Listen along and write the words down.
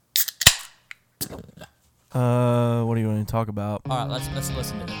What do you want to talk about? All right, let's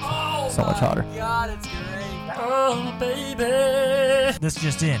listen to this. Oh, so much hotter. God, it's great. Oh, baby. This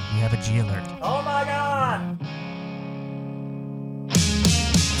just in. We have a G alert. Oh, my God.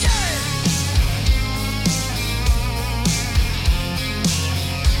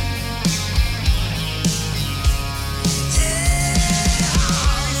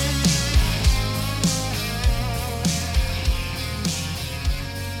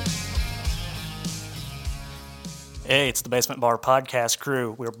 Hey, it's the Basement Bar podcast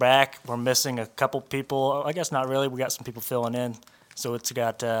crew. We're back. We're missing a couple people. I guess not really. We got some people filling in. So it's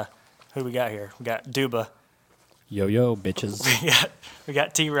got, who we got here? We got Duba. Yo, bitches. We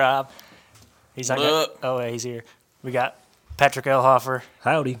got T-Rob. He's not. Oh, yeah, he's here. We got Patrick Elhofer.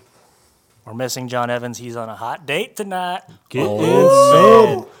 Howdy. We're missing John Evans. He's on a hot date tonight. Get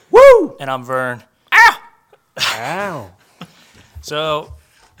in. Woo! And I'm Vern. Ow. So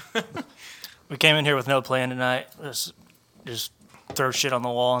we came in here with no plan tonight. Just throw shit on the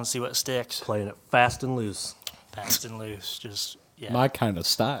wall and see what sticks. Playing it fast and loose. Fast and loose. Just, yeah. My kind of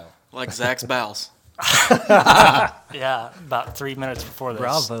style. Like Zach's bowels. Yeah, about 3 minutes before this.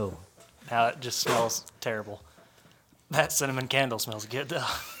 Bravo. Now it just smells terrible. That cinnamon candle smells good, though.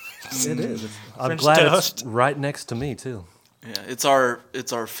 It is. I'm French glad toast. it's right next to me, too. Yeah, it's our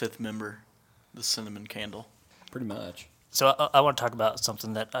fifth member, the cinnamon candle. Pretty much. So I want to talk about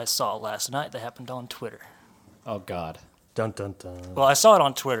something that I saw last night that happened on Twitter. Oh, God. Dun, dun, dun. Well, I saw it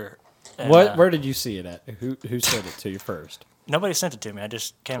on Twitter. And, Where did you see it at? Who sent it to you first? Nobody sent it to me. I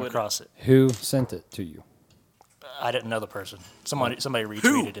just came Twitter. across it. Who sent it to you? I didn't know the person. Somebody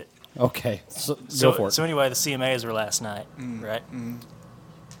retweeted it. Okay, so go for it. So anyway, the CMAs were last night, right?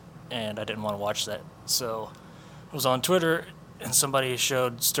 And I didn't want to watch that. So I was on Twitter, and somebody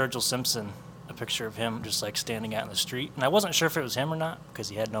showed Sturgill Simpson a picture of him just like standing out in the street. And I wasn't sure if it was him or not because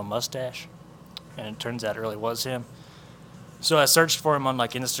he had no mustache. And it turns out it really was him. So I searched for him on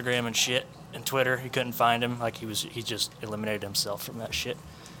like Instagram and shit and Twitter. He couldn't find him. Like he just eliminated himself from that shit.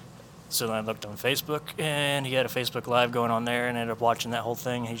 So then I looked on Facebook, and he had a Facebook Live going on there, and I ended up watching that whole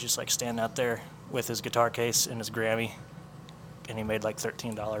thing. He's just, like, standing out there with his guitar case and his Grammy, and he made, like,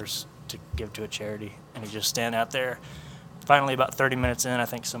 $13 to give to a charity. And he's just standing out there. Finally, about 30 minutes in, I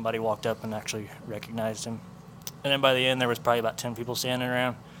think somebody walked up and actually recognized him. And then by the end, there was probably about 10 people standing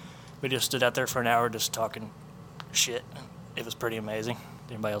around. We just stood out there for an hour just talking shit. It was pretty amazing.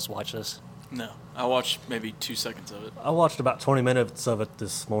 Did anybody else watch this? No, I watched maybe 2 seconds of it. I watched about 20 minutes of it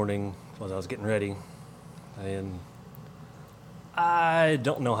this morning while I was getting ready. And I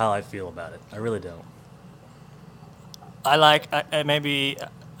don't know how I feel about it. I really don't. I like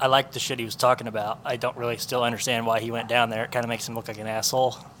the shit he was talking about. I don't really still understand why he went down there. It kind of makes him look like an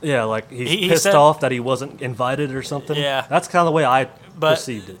asshole. Yeah, like he's He pissed said- off that he wasn't invited or something. Yeah. That's kind of the way I But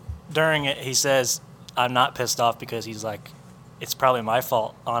perceived it. during it, he says, I'm not pissed off because he's like, it's probably my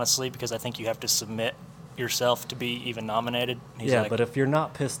fault, honestly, because I think you have to submit yourself to be even nominated. He's Yeah, like, but if you're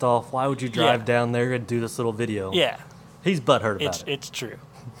not pissed off, why would you drive Yeah. down there and do this little video? yeah, He's butthurt about it. it's true.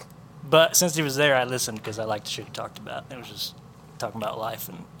 But since he was there, I listened because I liked the shit he talked about. It was just talking about life,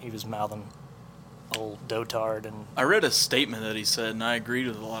 and he was mouthing old dotard and I read a statement that he said, and I agreed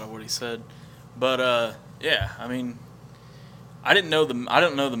with a lot of what he said. But yeah, I mean, I don't know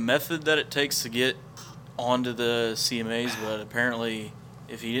the method that it takes to get onto the CMAs, but apparently,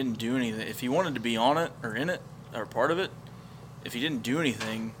 if he didn't do anything, if he wanted to be on it or in it or part of it, if he didn't do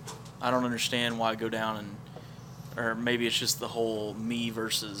anything, I don't understand why go down and, or maybe it's just the whole me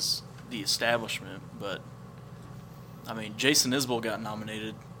versus the establishment. But I mean, Jason Isbell got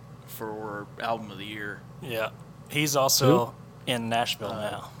nominated for Album of the Year. yeah. He's also in Nashville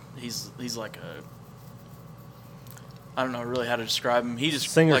now. He's like a, I don't know really how to describe him. He just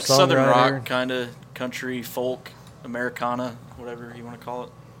Singer, like southern songwriter. rock, kind of country, folk, Americana, whatever you want to call it.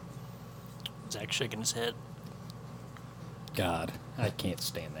 Zach shaking his head. God, I can't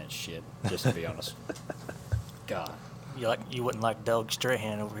stand that shit, just to be honest. God. You wouldn't like Doug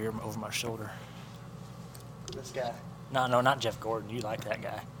Strahan over here over my shoulder. This guy. No, not Jeff Gordon. You like that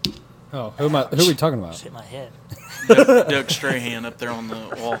guy. Oh, who are we talking about? Just hit my head. Doug Strahan up there on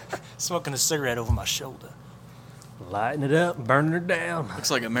the wall. Smoking a cigarette over my shoulder. Lighting it up, burning it down.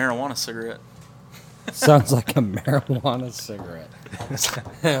 Looks like a marijuana cigarette. Sounds like a marijuana cigarette.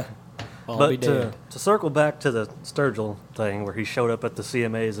 I'll be But dead. to circle back to the Sturgill thing where he showed up at the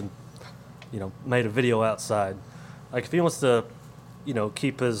CMAs and, made a video outside. Like, if he wants to,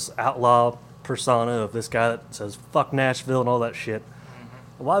 keep his outlaw persona of this guy that says, fuck Nashville and all that shit,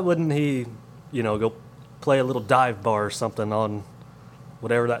 why wouldn't he, go play a little dive bar or something on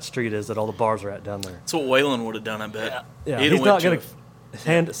whatever that street is that all the bars are at down there? That's what Waylon would have done, I bet. Yeah, He'd he's have not went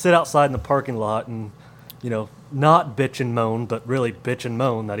going to sit outside in the parking lot and not bitch and moan, but really bitch and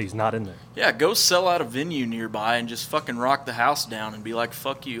moan that he's not in there. Yeah, go sell out a venue nearby and just fucking rock the house down and be like,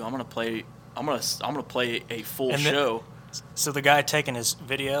 "Fuck you! I'm gonna play a full show." So the guy taking his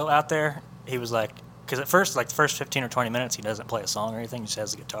video out there, he was like, because at first, like the first 15 or 20 minutes, he doesn't play a song or anything. He just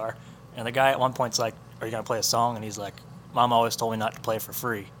has the guitar. And the guy at one point's like, "Are you gonna play a song?" And he's like, "Mom always told me not to play for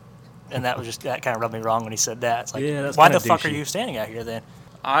free." And that kind of rubbed me wrong when he said that. It's like, that's why kinda the fuck are douchey. you standing out here then?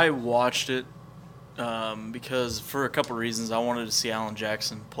 I watched it because for a couple of reasons. I wanted to see Alan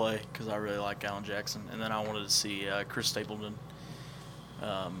Jackson play because I really like Alan Jackson, and then I wanted to see Chris Stapleton.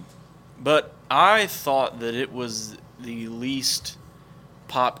 But I thought that it was the least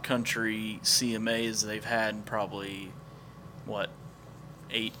pop country CMAs they've had in probably,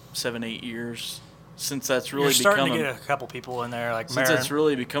 7, 8 years. Since that's really You're starting become to get a couple people in there, like since Marin. it's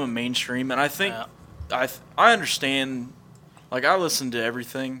really become mainstream. And I think Yeah. I understand, like I listen to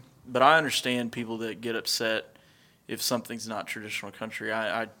everything, but I understand people that get upset if something's not traditional country.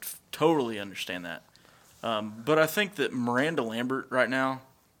 I totally understand that. But I think that Miranda Lambert right now,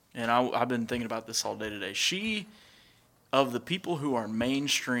 and I've been thinking about this all day today, she, of the people who are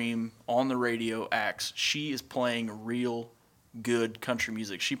mainstream on the radio acts, she is playing real good country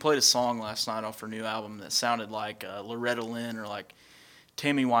music. She played a song last night off her new album that sounded like Loretta Lynn or like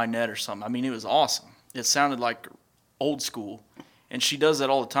Tammy Wynette or something. I mean, it was awesome. It sounded like old school, and she does that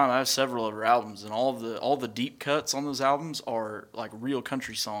all the time. I have several of her albums, and all the deep cuts on those albums are like real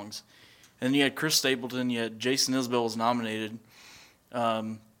country songs. And then you had Chris Stapleton, you had Jason Isbell was nominated.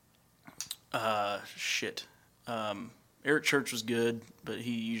 Eric Church was good, but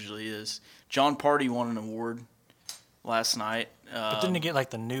he usually is. John Party won an award last night. But didn't he get like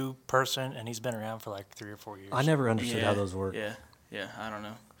the new person, and he's been around for like 3 or 4 years? I never understood how those work. Yeah, I don't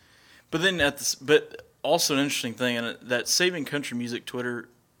know. But then but also an interesting thing, and that Saving Country Music Twitter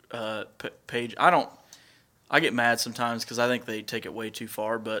page, I get mad sometimes because I think they take it way too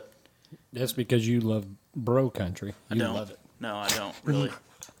far, but That's because you love bro country. I You don't. love it. No, I don't really.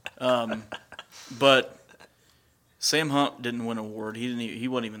 But Sam Hunt didn't win an award. He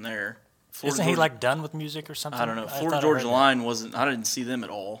wasn't even there. Isn't he like done with music or something? I don't know. thought Florida I Georgia heard that. Line wasn't. I didn't see them at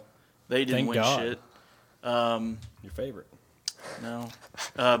all. They didn't Thank win God. shit. Your favorite. No.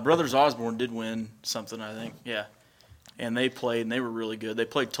 Brothers Osborne did win something, I think. Yeah. And they played, and they were really good. They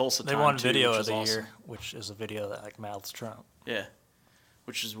played Tulsa They Time, won too, video which of is the awesome. year, which is a video that like mouths Trump. Yeah.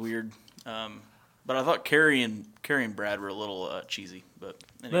 Which is weird. But I thought Carrie and Brad were a little cheesy. But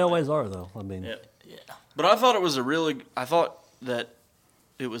anyway. They always are, though. I mean, Yeah. But I thought it was I thought that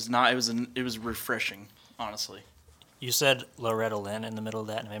it was not. It was refreshing, honestly. You said Loretta Lynn in the middle of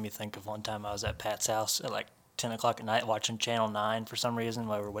that, and it made me think of one time I was at Pat's house at like 10 o'clock at night watching Channel 9 for some reason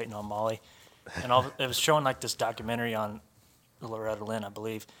while we were waiting on Molly. And it was showing like this documentary on Loretta Lynn, I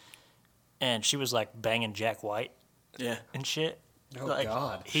believe. And she was like banging Jack White Yeah. and shit. Oh, like,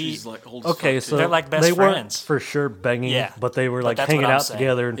 God. She's like old as okay, fuck, so too. They're like best they weren't friends. for sure banging, Yeah, but they were but like that's hanging what I'm out saying.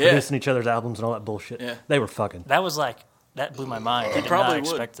 together and Yeah. producing each other's albums and all that bullshit. Yeah. They were fucking. That was like, that blew my mind. I did probably not would.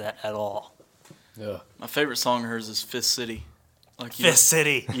 expect that at all. Yeah. My favorite song of hers is Fist City. Like Fist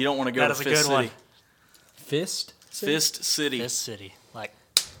City. You don't want to go That to is a Fist good City. one. Fist? Fist City. Fist City. Like,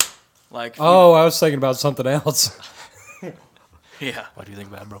 Like Oh, I was thinking about something else. yeah. what do you think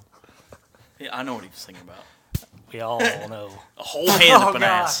about it, bro? Yeah, I know what he was thinking about. We all know. A whole hand up an God.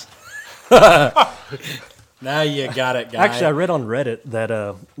 ass. Now you got it, guy. Actually, I read on Reddit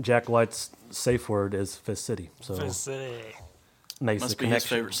that Jack White's safe word is Fist City, so Fist City. makes Must the be his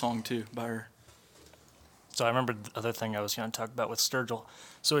connection. favorite song too by her. So I remember the other thing I was going to talk about with Sturgill.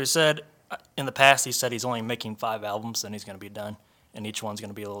 So he said, in the past, he said he's only making 5 albums, then he's going to be done, and each one's going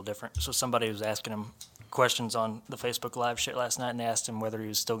to be a little different. So somebody was asking him questions on the Facebook Live shit last night, and they asked him whether he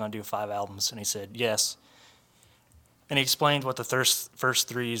was still going to do 5 albums, and he said yes. And he explained what the first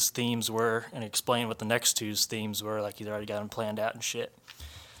 3's themes were, and he explained what the next 2's themes were, like he'd already got them planned out and shit.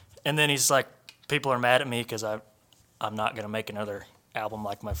 And then he's like, people are mad at me because I'm not going to make another album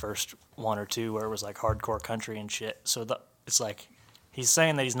like my first 1 or 2 where it was like hardcore country and shit. So it's like he's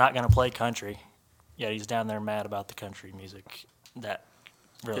saying that he's not going to play country, yet he's down there mad about the country music. That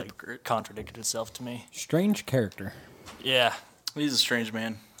really Hypocrite. contradicted itself to me. Strange character. Yeah. He's a strange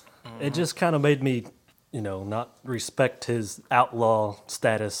man. It just kind of made me, not respect his outlaw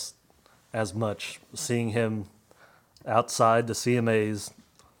status as much, seeing him outside the CMAs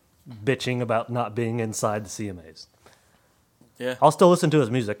bitching about not being inside the CMAs. Yeah. I'll still listen to his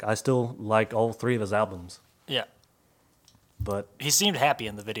music. I still like all 3 of his albums, Yeah. but He seemed happy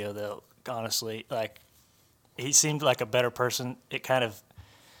in the video, though, honestly. Like, he seemed like a better person. It kind of,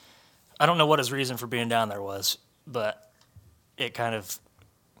 I don't know what his reason for being down there was, but it kind of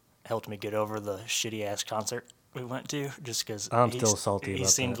helped me get over the shitty ass concert we went to, just because I'm still salty he about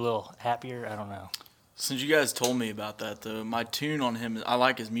seemed that. a little happier. I don't know. Since you guys told me about that, though, my tune on him, I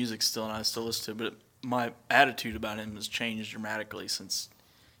like his music still, and I still listen to it, but my attitude about him has changed dramatically since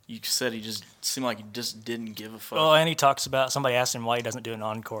you said he just seemed like he just didn't give a fuck. Well, and he talks about, somebody asked him why he doesn't do an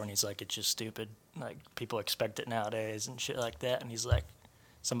encore, and he's like, it's just stupid. Like, people expect it nowadays and shit like that. And he's like,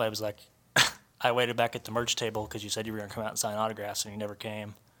 somebody was like, I waited back at the merch table because you said you were going to come out and sign autographs, and you never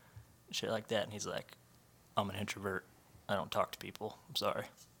came. Shit like that. And he's like, I'm an introvert. I don't talk to people. I'm sorry.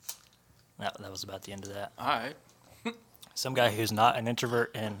 That was about the end of that. All right. Some guy who's not an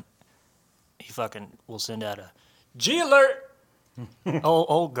introvert, and he fucking will send out a G alert.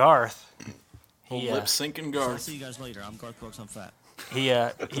 old Garth. Old lip syncing Garth. See you guys later. I'm Garth Brooks. I'm fat. He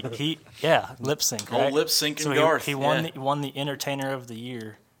lip sync. Old Right? lip syncing So Garth. he won the Entertainer of the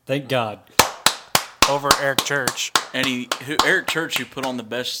Year Thank God. over Eric Church. And Eric Church, who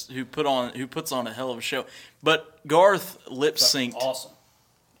puts on a hell of a show. But Garth lip synced Awesome.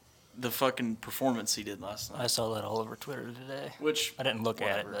 the fucking performance he did last I night. saw that all over Twitter today. Which I didn't look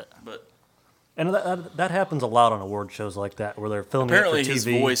at it, whatever, but And that happens a lot on award shows like that, where they're filming apparently it for his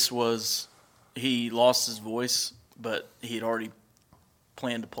TV. voice he lost his voice, but he had already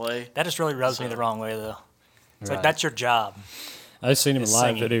planned to play. that just really rubs me the wrong way, though. It's Right. like, that's your job. I seen him Is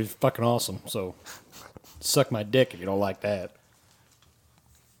live. singing. He was fucking awesome. So, suck my dick if you don't like that.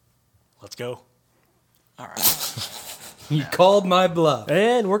 Let's go. All right. You called my bluff.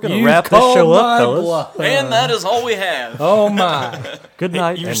 And we're going to You wrap this called show up, my fellas. bluff. And that is all we have. Oh my! Good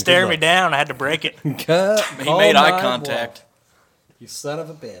night. You were and staring good me luck. down. I had to break it. He made eye contact. You son of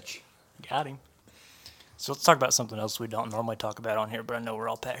a bitch. Got him. So let's talk about something else we don't normally talk about on here, but I know we're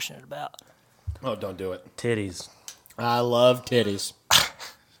all passionate about. Oh, don't do it. Titties. I love titties.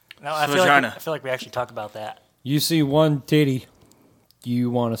 No, I Vagina. feel like we actually talk about that. You see one titty,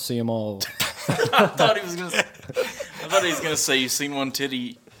 you want to see them all. I thought he was gonna say you've seen one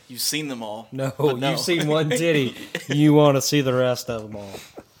titty, you've seen them all. No, But no. you've seen one titty, you want to see the rest of them all.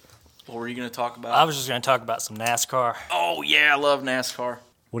 What were you gonna talk about? I was just going to talk about some NASCAR. Oh yeah, I love NASCAR.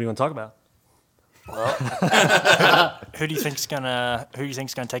 What do you want to talk about? Who do you think's gonna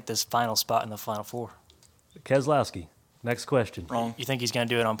take this final spot in the Final Four? Keselowski. Next question. Wrong. You think he's gonna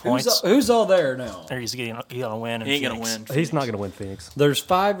do it on points, Who's all there now? or he's gonna win? in He ain't gonna Phoenix? win. He's not going to win Phoenix. There's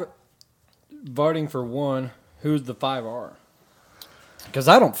 5 voting for one. Who's the 5 are? Because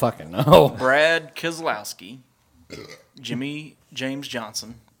I don't fucking know. Brad Keselowski, James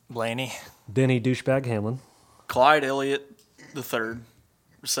Johnson, Blaney. Denny Douchebag Hamlin. Clyde Elliott, the third,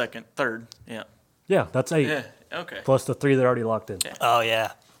 yeah. Yeah, that's 8. Yeah. Okay. Plus the 3 that are already locked in. Oh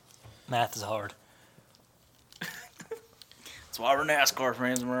yeah, math is hard. That's why we're NASCAR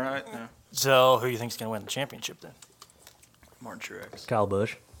fans, am I right? Yeah. So who do you think's gonna win the championship then? Martin Truex. Kyle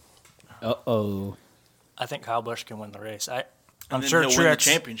Busch. Uh-oh. I think Kyle Busch can win the race. I'm then sure he'll win the Truex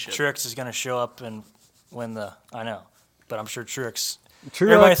championship. Truex is gonna show up and win the. I know, but I'm sure Truex. Truex.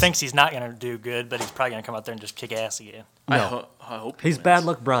 Everybody thinks he's not gonna do good, but he's probably gonna come out there and just kick ass again. No. I hope He's wins. bad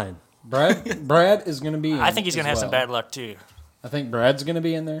luck Brian. Brad is going to be in I think he's gonna have as some well. bad luck too. I think Brad's going to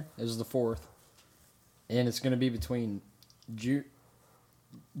be in there as the 4th. And it's going to be between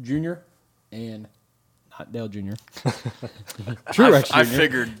Junior and not Dale Jr. Truex Jr. I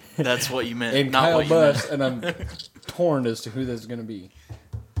figured that's what you meant, and not Kyle what you Busch, meant. and I'm torn as to who that's going to be.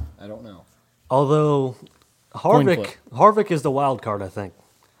 I don't know. Although Coin Harvick is the wild card, I think.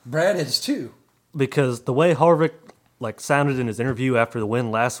 Brad is too. Because the way Harvick sounded in his interview after the win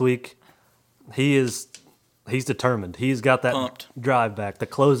last week, he's determined. He's got that Pumped. drive back. The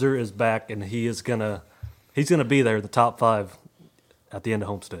closer is back, and he's gonna be there in the top 5 at the end of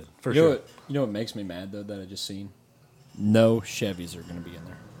Homestead for You know sure. what makes me mad though that I just seen? No Chevys are going to be in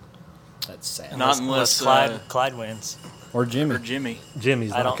there. That's sad. Not unless Clyde wins. Or Jimmy. or Jimmy.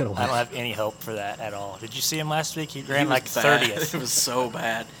 Jimmy's I not don't gonna win. have any hope for that at all. Did you see him last week? He ran He was like bad. 30th. It was so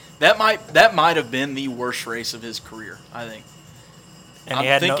bad. That might have been the worst race of his career, I think. And I'm he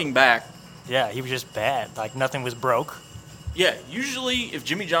had thinking back. yeah, he was just bad. Like nothing was broke. Yeah, usually if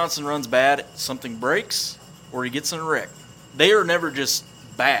Jimmy Johnson runs bad, something breaks or he gets in a wreck. They are never just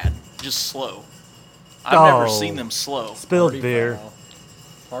bad, just slow. I've never Oh. seen them slow. Spilled Party beer. foul.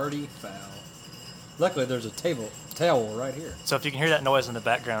 Party foul. Luckily, there's a towel right here. So if you can hear that noise in the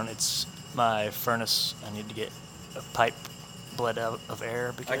background, it's my furnace. I need to get a pipe bled out of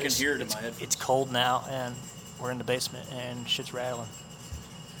air because I can hear it in it's, my headphones. it's cold now and we're in the basement and shit's rattling.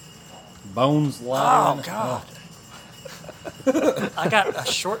 Bones loud. Oh God! I got a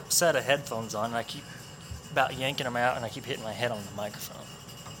short set of headphones on and I keep about yanking them out and I keep hitting my head on the microphone.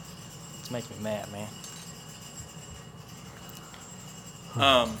 It's making me mad, man.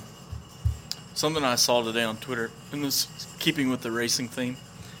 Something I saw today on Twitter, and this keeping with the racing theme,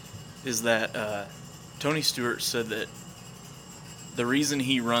 is that Tony Stewart said that the reason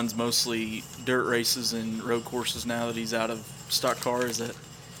he runs mostly dirt races and road courses now that he's out of stock car is that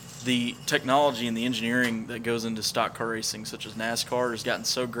the technology and the engineering that goes into stock car racing, such as NASCAR, has gotten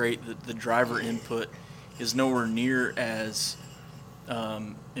so great that the driver input is nowhere near as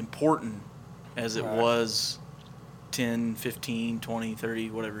important as it was 10, 15, 20, 30,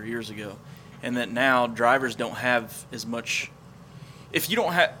 whatever years ago. And that now drivers don't have as much. If you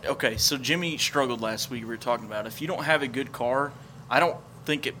don't have. Okay, so Jimmy struggled last week, we were talking about. If you don't have a good car, I don't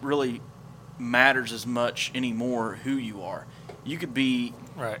think it really matters as much anymore who you are. You could be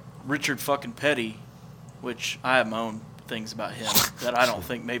Richard fucking Petty, which I have my own things about him that I don't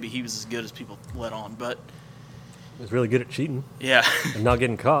think maybe he was as good as people let on, but He's really good at cheating. Yeah. And not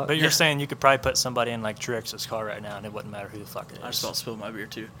getting caught. But you're saying you could probably put somebody in like Truex's car right now, and it wouldn't matter who the fuck it is. I just about spilled my beer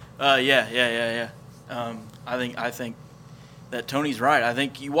too. Yeah. I think that Tony's right. I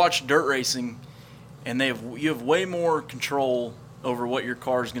think you watch dirt racing, and you have way more control over what your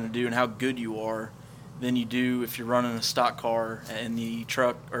car is going to do and how good you are than you do if you're running a stock car in the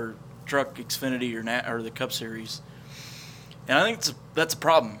truck Xfinity or the Cup Series. And I think that's a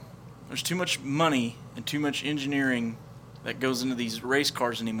problem. There's too much money and too much engineering that goes into these race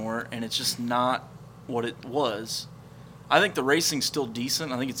cars anymore, and it's just not what it was. I think the racing's still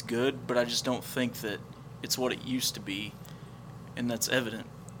decent. I think it's good, but I just don't think that it's what it used to be, and that's evident.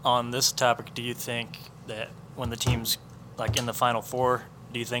 On this topic, do you think that when the team's like in the Final Four,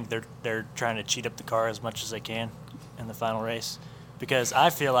 do you think they're trying to cheat up the car as much as they can in the final race? Because I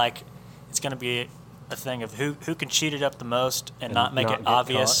feel like it's going to be a thing of who can cheat it up the most and not make it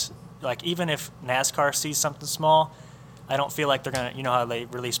obvious. Caught. Like, even if NASCAR sees something small, I don't feel like they're going to, you know how they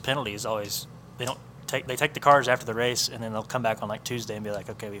release penalties always. They take the cars after the race, and then they'll come back on like Tuesday and be like,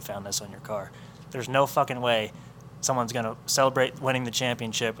 okay, we found this on your car. There's no fucking way someone's going to celebrate winning the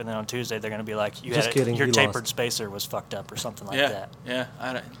championship, and then on Tuesday they're going to be like, your tapered spacer was fucked up or something like that. Yeah.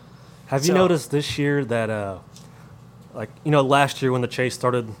 Have you noticed this year that, last year when the chase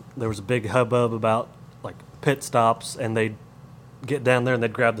started, there was a big hubbub about like pit stops, and they'd get down there and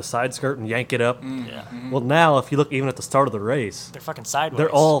they'd grab the side skirt and yank it up. Yeah. Mm-hmm. Well, now if you look even at the start of the race, They're fucking sideways. they're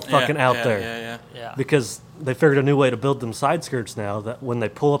all fucking out there. Yeah. Because they figured a new way to build them side skirts now, that when they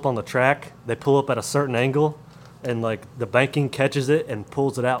pull up on the track, they pull up at a certain angle, and like the banking catches it and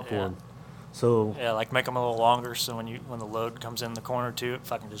pulls it out for them. So yeah, like make them a little longer, so when the load comes in the corner too, it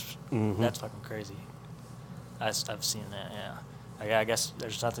fucking just that's fucking crazy. I've seen that. Yeah. I guess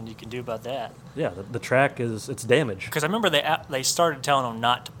there's nothing you can do about that. yeah, the track it's damaged. Because I remember they started telling them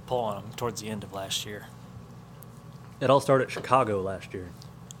not to pull on them towards the end of last year. It all started at Chicago last year.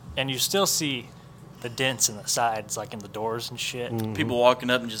 And you still see the dents in the sides, like in the doors and shit. People walking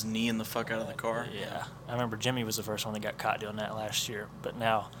up and just kneeing the fuck out of the car. Yeah. I remember Jimmy was the first one that got caught doing that last year. But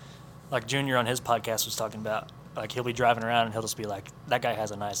now, like Junior on his podcast was talking about, like he'll be driving around and he'll just be like, that guy has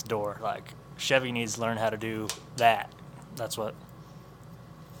a nice door. Like Chevy needs to learn how to do that. That's what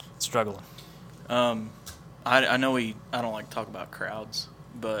struggling. I know I don't like to talk about crowds,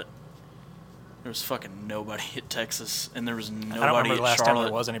 but there was fucking nobody at Texas, and there was I don't nobody remember at the last time there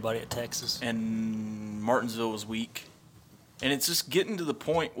Charlotte, was anybody at Texas. and Martinsville was weak. And it's just getting to the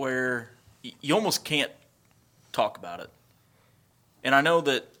point where you almost can't talk about it. And I know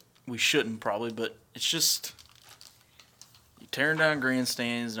that we shouldn't probably, but it's just tearing down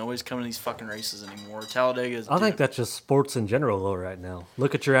grandstands. Nobody's coming to these fucking races anymore. Talladega is. I think that's just sports in general, though, right now.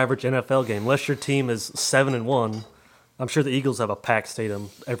 Look at your average NFL game. Unless your team is 7-1, I'm sure the Eagles have a packed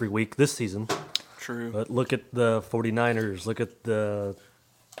stadium every week this season. True. But look at the 49ers. Look at I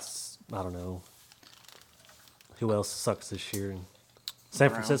don't know. Who else sucks this year? San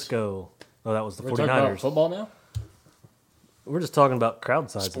Browns. Francisco. Oh, that was the We're talking about 49ers. football now? We're just talking about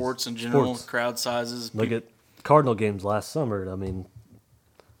crowd sizes. Sports in general, Sports. crowd sizes. Look at Cardinal games last summer. I mean,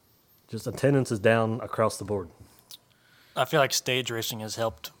 just attendance is down across the board. I feel like stage racing has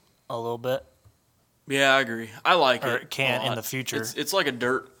helped a little bit. Yeah, I agree. I like Or it. it can a in lot. the future. It's like a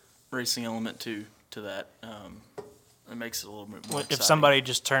dirt racing element to that. It makes it a little bit more If exciting. somebody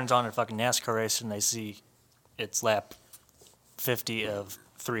just turns on a fucking NASCAR race and they see it's lap 50 of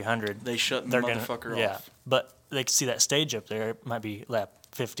 300, They shut the they're gonna, motherfucker yeah, off. but they can see that stage up there. It might be lap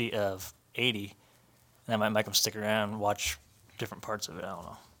 50 of 80, and that might make them stick around and watch different parts of it. I don't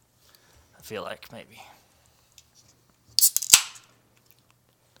know. I feel like maybe.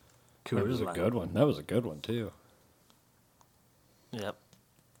 That was a good one. That was a good one, too. Yep.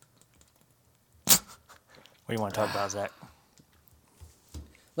 What do you want to talk about, Zach?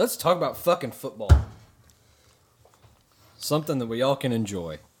 Let's talk about fucking football. Something that we all can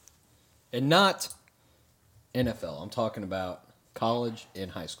enjoy. And not NFL. I'm talking about college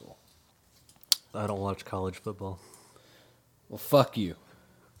and high school. I don't watch college football Well, fuck you.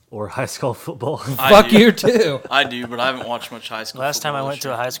 or high school football. Fuck do. you, too. I do, but I haven't watched much high school. Last time I football went this to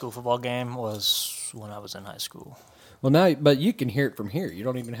a year. high school football game was when I was in high school. Well, now, but you can hear it from here. You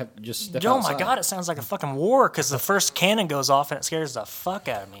don't even have to just step Oh outside. my god, it sounds like a fucking war because the first cannon goes off and it scares the fuck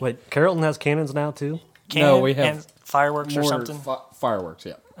out of me. Wait, Carrollton has cannons now too? Cannon No, we have and fireworks or More something. fireworks,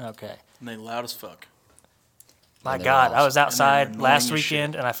 yeah. Okay. And they loud as fuck. My And they God, were I was awesome. And outside they were last annoying as shit.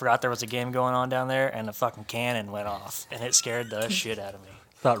 weekend and I forgot there was a game going on down there and the fucking cannon went off and it scared the shit out of me.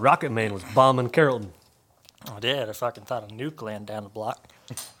 Thought Rocket Man was bombing Carrollton. I did. I fucking thought a nuke landed down the block.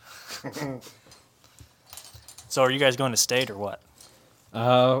 So are you guys going to state or what?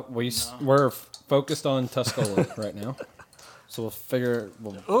 We're focused on Tuscola right now. So we'll figure.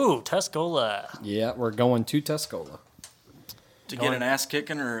 Ooh, Tuscola. Yeah, we're going to Tuscola. To get an ass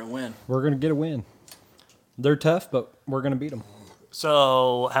kicking or a win? We're gonna get a win. They're tough, but we're gonna beat them.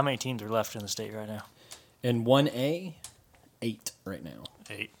 So how many teams are left in the state right now? In 1A, 8 right now.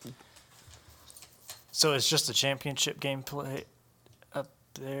 8. So it's just a championship game play up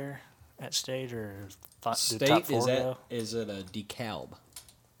there at state or the top State 4 go? is at a DeKalb.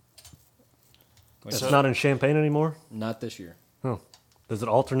 It's not in Champaign anymore? Not this year. Huh. Does it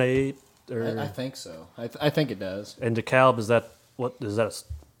alternate? Or I think so. I think it does. and DeKalb, is that a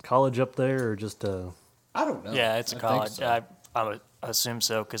college up there or just a... I don't know. Yeah, it's a I think college. so. I would assume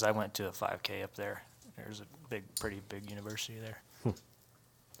so because I went to a 5K up there. There's a pretty big university there.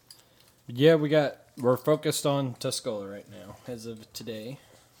 Yeah, we're focused on Tuscola right now as of today.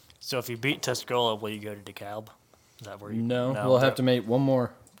 So if you beat Tuscola, will you go to DeKalb? Is that where you? No, we'll have to make one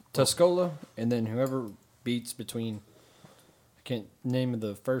more Tuscola, and then whoever beats between, I can't name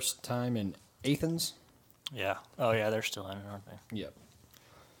the first time in Athens. Yeah. Oh yeah, they're still in it, aren't they? Yep.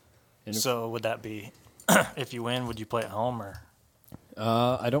 And if- So would that be, if you win, would you play at home or?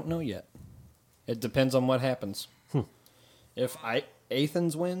 I don't know yet. It depends on what happens. If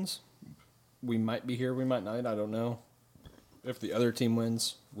Athens wins, we might be here, we might not. I don't know. If the other team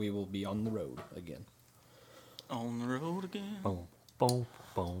wins, we will be on the road again. On the road again. Boom, boom,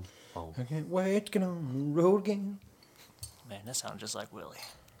 boom, boom. I can't wait to get on the road again. Man, that sounds just like Willie.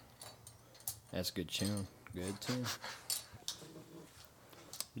 That's a good tune. Good tune.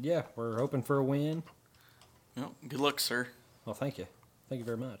 Yeah, we're hoping for a win. Well, good luck, sir. Well, thank you. Thank you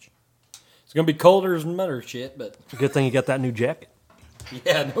very much. It's going to be colder as mother shit, but Good thing you got that new jacket.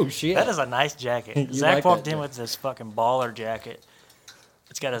 yeah, no shit. That is a nice jacket. You Zach like walked that in jacket. with this fucking baller jacket.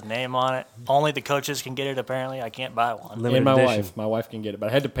 It's got his name on it. Only the coaches can get it. Apparently, I can't buy one. Limited and my edition. wife. My wife can get it, but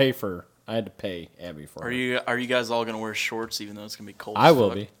I had to pay Abby for Are it. you guys all gonna wear shorts even though it's gonna be cold? I as will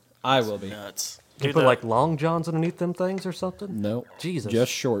fuck? be. I will be. Nuts. You Dude, put the- like long johns underneath them things or something? No. Jesus.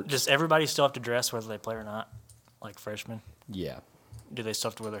 Just shorts. Does everybody still have to dress whether they play or not? Like freshmen? Yeah. Do they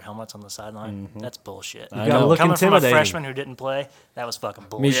still have to wear their helmets on the sideline? That's bullshit. I gotta know. look Coming from a intimidating. freshman who didn't play, that was fucking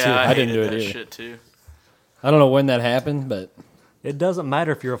bullshit. Me too. Yeah, I didn't hated do it that either. shit too. I don't know when that happened, but It doesn't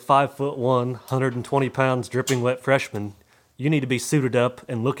matter if you're a 5'1", 120 pounds, dripping wet freshman. You need to be suited up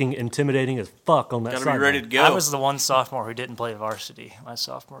and looking intimidating as fuck on that Gotta sideline. be ready to go. I was the one sophomore who didn't play varsity my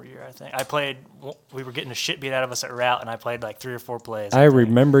sophomore year, I think. We were getting the shit beat out of us at route, and I played like 3 or 4 plays. I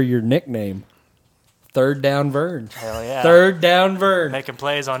remember your nickname. Third down Vern. Hell yeah. Third down Vern. Making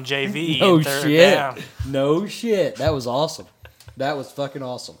plays on JV. No and third shit. down. No shit. That was awesome. That was fucking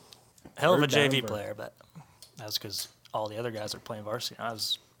awesome. Hell of a Third down JV Vern. player, but that was because all the other guys were playing varsity. And I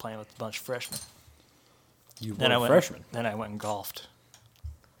was playing with a bunch of freshmen. You Then were I a went. freshman. Then I went and golfed.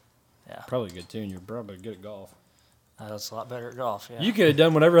 Yeah, Probably good too, and you're probably good at golf. I was a lot better at golf. Yeah. You could have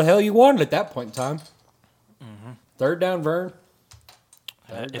done whatever the hell you wanted at that point in time. Third down Vern.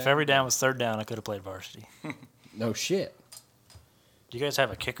 If every down was third down, I could have played varsity. No shit. Do you guys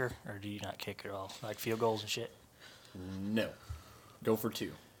have a kicker, or do you not kick at all? Like field goals and shit? No. Go for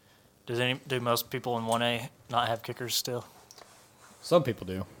 2. Do most people in 1A not have kickers still? Some people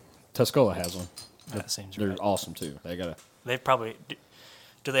do. Tuscola has one. That seems They're right. awesome too. They got a. They probably do.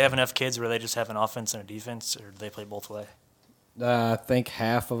 They have enough kids where they just have an offense and a defense, or do they play both way? I think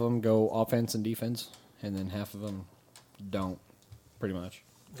half of them go offense and defense, and then half of them don't. Pretty much.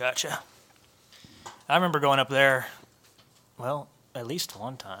 Gotcha. I remember going up there, well, at least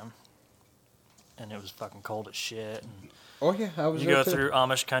one time, and it was fucking cold as shit. And Oh yeah, I was. you go through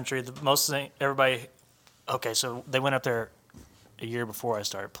Amish country. The most thing, everybody. Okay, so they went up there a year before I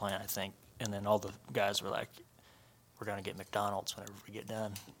started playing, I think, and then all the guys were like, "We're gonna get McDonald's whenever we get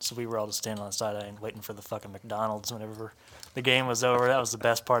done." So we were all just standing on the sideline waiting for the fucking McDonald's whenever the game was over. That was the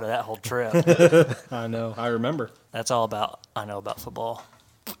best part of that whole trip. I know. I remember. That's all I know about football.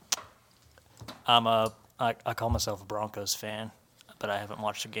 I call myself a Broncos fan, but I haven't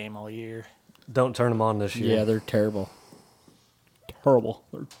watched a game all year. Don't turn them on this year. Yeah, they're terrible. Terrible.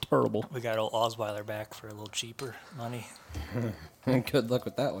 They're terrible. We got old Osweiler back for a little cheaper money. Good luck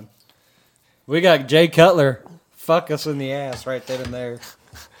with that one. We got Jay Cutler. Fuck us in the ass right then and there.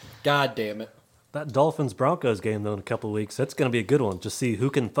 God damn it. That Dolphins-Broncos game, though, in a couple of weeks, that's going to be a good one. Just see who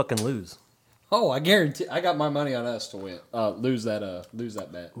can fucking lose. Oh, I guarantee. I got my money on us to win. Lose that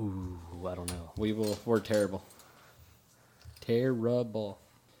bet. Ooh, I don't know. We're terrible. Terrible.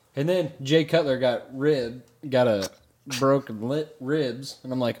 And then Jay Cutler got a broken ribs,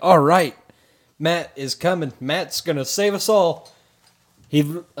 and I'm like, all right, Matt is coming. Matt's gonna save us all. He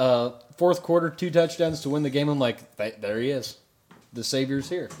fourth quarter, 2 touchdowns to win the game. I'm like, there he is. The savior's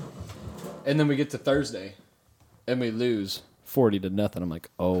here. And then we get to Thursday, and we lose 40-0. I'm like,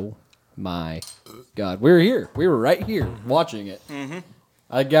 oh my God. We were here. We were right here watching it. Mm-hmm.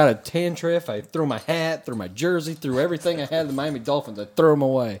 I got a tantriff. I threw my hat, threw my jersey, threw everything I had the Miami Dolphins. I threw them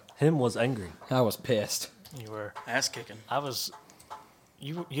away. Him was angry. I was pissed. You were Ass kicking. I was.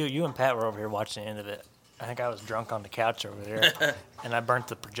 You and Pat were over here watching the end of it. I think I was drunk on the couch over there, and I burnt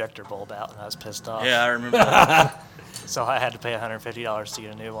the projector bulb out, and I was pissed off. Yeah, I remember that. So I had to pay $150 to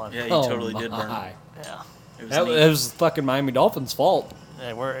get a new one. Yeah, you totally did burn it. Yeah. It was fucking Miami Dolphins' fault.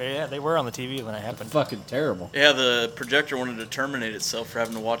 They were on the TV when it happened. Fucking terrible. Yeah, the projector wanted to terminate itself for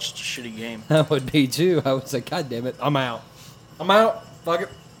having to watch such a shitty game. That would be too. I was like, God damn it, I'm out. Fuck it.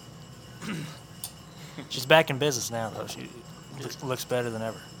 She's back in business now, though. She looks better than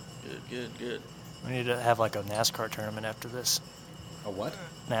ever. Good. We need to have like a NASCAR tournament after this. A what?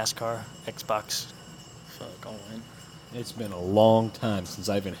 NASCAR, Xbox. Fuck, I'll win. It's been a long time since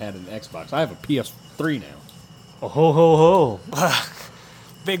I even had an Xbox. I have a PS3 now. Oh, ho, ho, ho.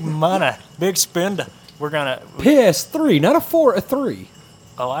 Big money, big spender. PS3, not a 4, a 3.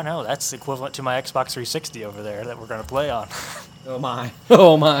 Oh, I know. That's equivalent to my Xbox 360 over there that we're gonna play on. Oh my.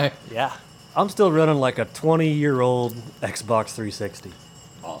 Oh my. Yeah. I'm still running like a 20-year-old Xbox 360.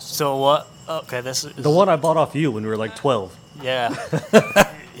 Awesome. So what? Okay, this is The one I bought off you when we were like 12. Yeah.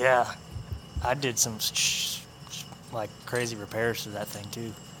 Yeah. I did some like crazy repairs to that thing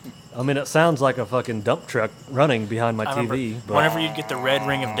too. I mean, it sounds like a fucking dump truck running behind my I remember TV. But whenever you'd get the red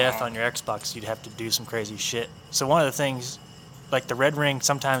ring of death on your Xbox, you'd have to do some crazy shit. So one of the things, like the red ring,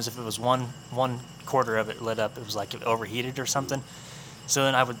 sometimes if it was one quarter of it lit up, it was like it overheated or something. So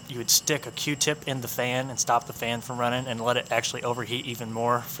then you would stick a Q-tip in the fan and stop the fan from running and let it actually overheat even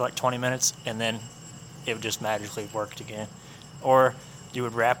more for like 20 minutes, and then it would just magically work again. Or you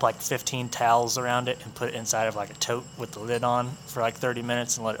would wrap like 15 towels around it and put it inside of like a tote with the lid on for like 30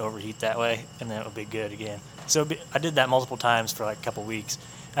 minutes and let it overheat that way, and then it would be good again. So I did that multiple times for like a couple weeks.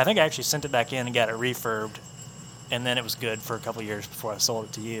 I think I actually sent it back in and got it refurbed, and then it was good for a couple years before I sold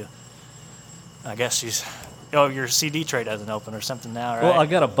it to you. I guess your CD tray doesn't open or something now, right? Well, I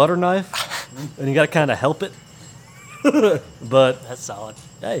got a butter knife, and you got to kind of help it. But That's solid.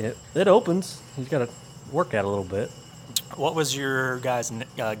 hey, it opens. You got to work at it a little bit. What was your guys'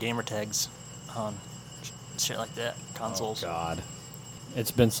 gamer tags on shit like that? Consoles? Oh, God.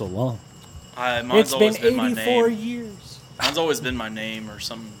 It's been so long. Mine's always been my 84 name. years. Mine's always been my name or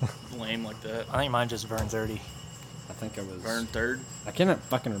something lame like that. I think mine just Vern 30. I think I was... Burn third. I cannot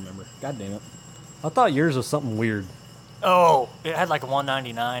fucking remember. God damn it. I thought yours was something weird. Oh, it had like a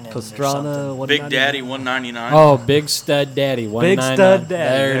 199 in it or something. Pastrana, Big Daddy 199. Oh, Big Stud Daddy. Big 199. Stud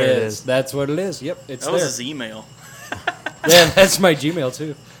Daddy. There it There it is. is. That's what it is. Yep, it's That was there. his email. Yeah, that's my Gmail,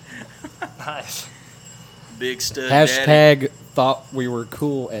 too. Nice. Big Stud Daddy. Hashtag thought we were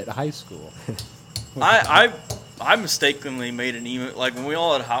cool at high school. I mistakenly made an email. Like when we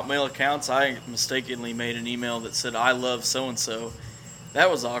all had Hotmail accounts, I mistakenly made an email that said "I love so and so." That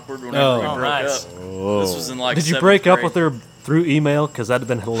was awkward whenever we Oh, broke nice. up. This was in like. Did you 7th break up grade. with her through email? Because that'd have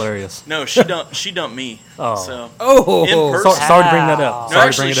been hilarious. No, she dumped me. Oh. So Oh, in So, person. sorry to bring that up. No, Sorry to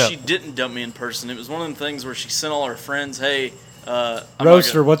actually, bring it she up. didn't dump me in person. It was one of them things where she sent all her friends, "Hey, I'm not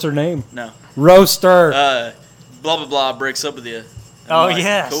Roaster, gonna- what's her name? No, Roaster. blah blah blah breaks up with you." Oh, I'm like,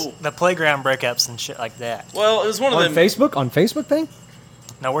 yes. Cool. The playground breakups and shit like that. Well, it was one of on them. Facebook? On Facebook thing?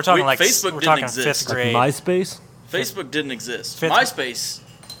 No, we're talking Wait, like Facebook we're didn't talking exist. fifth Like grade. MySpace? Facebook didn't exist. Fifth- MySpace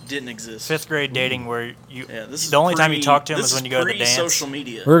didn't exist. Fifth grade dating where you Yeah, this is the only time you pre- talk to him this is when you go to the dance. Social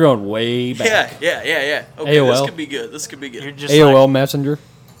media. We're going way back. Yeah. Okay, AOL. this could be good. This could be good. You're just AOL like, Messenger.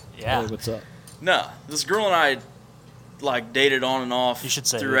 yeah. Hey, what's up? No, this girl and I like dated on and off. You should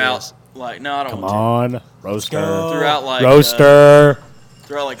say who it throughout. is. Like, no, I don't Come want on. Roaster. go. to. Throughout like Roaster.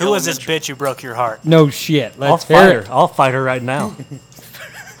 throughout like Who was this elementary- bitch who broke your heart? No shit. I'll Let's fight hear her. it. I'll fight her right now.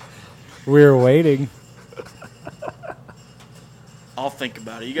 We're waiting. I'll think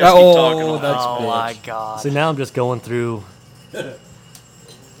about it. You guys keep talking. Oh my god. See, now I'm just going through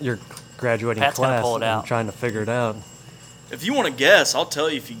your graduating Pat's gonna class pull it and out. trying to figure it out. If you want to guess, I'll tell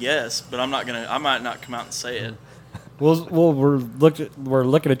you if you guess, but I'm not gonna. I might not come out and say it. Well, we're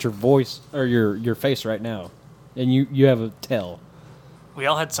looking at your voice or your face right now, and you have a tell. We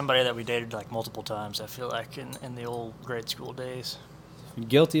all had somebody that we dated like multiple times, I feel like, in the old grade school days.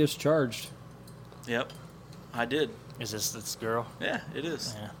 Guilty as charged. Yep, I did. Is this girl? Yeah, it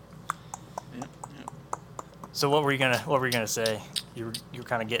is. Yeah. Yeah. So what were you gonna say? You were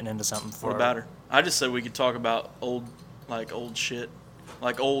kind of getting into something for What about her? I just said we could talk about old shit,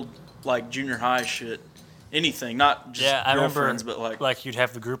 like junior high shit, anything, not just Yeah, I remember, girlfriends, but like you'd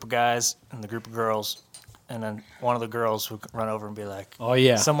have the group of guys and the group of girls, and then one of the girls would run over and be like, Oh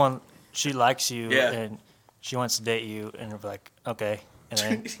yeah. someone, she likes you Yeah. and she wants to date you, and you'd be like, okay, and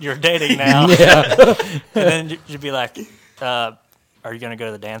then you're dating now. Yeah. And then you'd be like, are you gonna go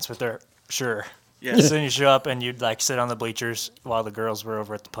to the dance with her? Sure. Yeah. So then you show up and you'd like sit on the bleachers while the girls were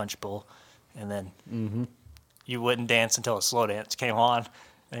over at the punch bowl, and then you wouldn't dance until a slow dance came on,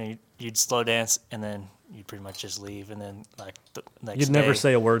 and you'd slow dance, and then you'd pretty much just leave, and then like the next You'd day, never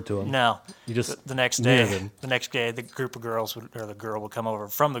say a word to him. no. You just The next near day, them. the group of girls or the girl would come over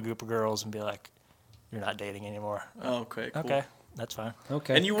from the group of girls and be like, "You're not dating anymore." oh, okay, cool. Okay, that's fine.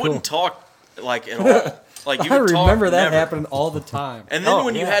 Okay. And you cool. wouldn't talk like at all. Like you I would talk remember that never. happening all the time. And then Oh,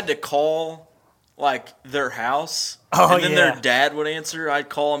 when you yeah. had to call like their house, Oh, and then yeah. their dad would answer, I'd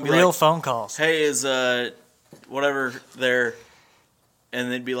call and be Real like, phone calls. "Hey, is whatever there?" And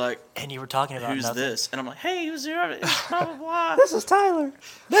they'd be like, And you were talking about "Who's nothing. this?" And I'm like, "Hey, who's there?" It's blah blah blah. This is Tyler.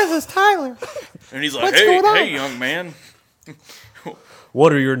 And he's like, What's "Hey, going on?" hey, young man."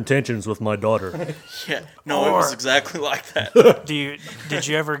 What are your intentions with my daughter? Yeah, no, it was Or- exactly like that. Did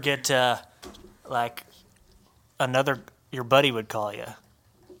you ever get like your buddy would call you,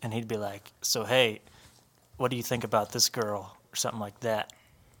 and he'd be like, "So hey, what do you think about this girl?" or something like that.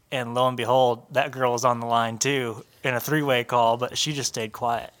 And lo and behold, that girl was on the line too in a three-way call, but she just stayed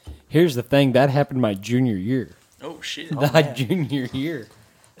quiet. Here's the thing that happened my junior year. Oh shit! My junior year.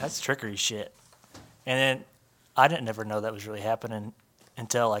 That's trickery shit. And then I didn't never know that was really happening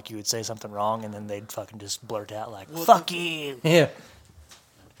until like you would say something wrong, and then they'd fucking just blurt out like, "Fuck you." Yeah.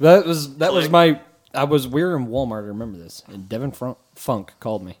 That was Like- we were in Walmart, I remember this, and Devin Funk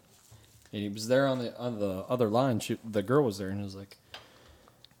called me. And he was there on the other line. The girl was there, and he was like,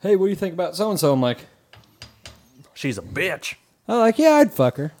 "Hey, what do you think about so and so?" I'm like, She's a bitch. "Oh, like yeah, I'd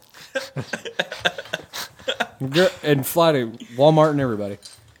fuck her." And fly to Walmart and everybody.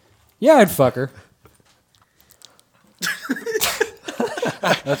 Yeah, I'd fuck her.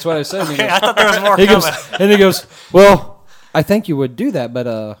 That's what I said. And he Okay, goes- I thought there was more he coming. goes, and he goes, "Well, I think you would do that,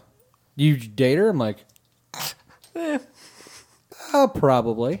 but you date her?" I'm like,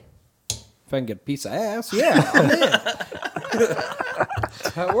 probably. If I can get a piece of ass, yeah, I'm in. That's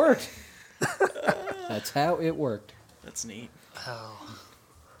how it worked. That's how it worked. That's neat.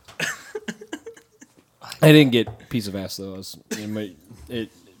 I didn't get a piece of ass though.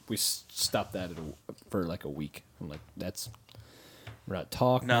 We stopped that for like a week. I'm like, we're not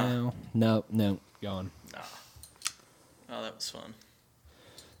talking No. now. No, gone. Oh, that was fun.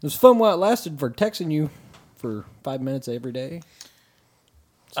 It was fun while it lasted for texting you for 5 minutes every day.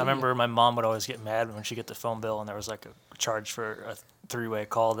 I remember my mom would always get mad when she get the phone bill and there was like a charge for a three-way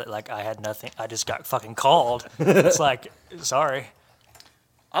call that like I had nothing. I just got fucking called. It's like, sorry.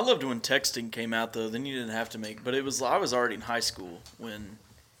 I loved when texting came out though. Then you didn't have to make. But I was already in high school when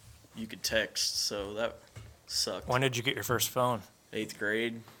you could text, so that sucked. When did you get your first phone? 8th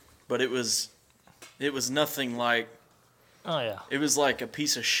grade, but it was nothing like. Oh yeah. It was like a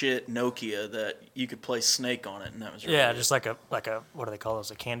piece of shit Nokia that you could play Snake on it, and that was really Yeah, it. just like a what do they call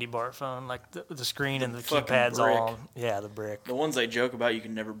those? A candy bar phone, like the screen and the fucking keypads brick. all. Yeah, the brick. The ones they joke about you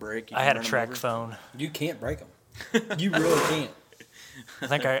can never break. You I can had a run 'em track over. phone. You can't break them. You really can't. I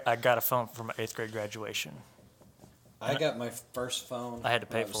think I got a phone for my 8th grade graduation. I got my first phone. I had to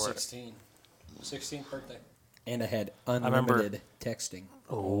pay when I was for it. 16. 16th birthday. And I had remember- unlimited texting.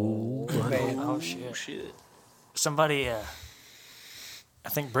 Oh Oh shit! shit! Somebody, I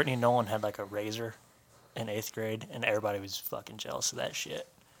think Brittany Nolan had like a Razor in 8th grade, and everybody was fucking jealous of that shit.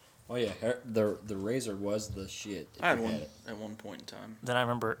 Oh yeah, the Razor was the shit. if I had you one it. at one point in time. Then I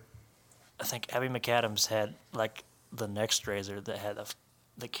remember, I think Abby McAdams had like the next Razor that had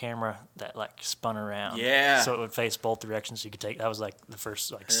the camera that like spun around. Yeah. So it would face both directions. So you could take. That was like the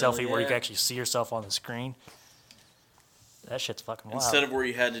first like Hell selfie where you could yeah. actually see yourself on the screen. That shit's fucking wild. Instead of where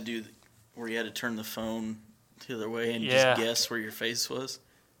you had to turn the phone the other way and Yeah. just guess where your face was.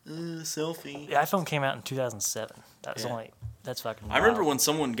 Selfie. The iPhone came out in 2007. That was Yeah. only That's fucking I remember wild. when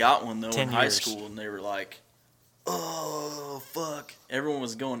someone got one, though, in 10 high years. school, and they were like, oh, fuck. Everyone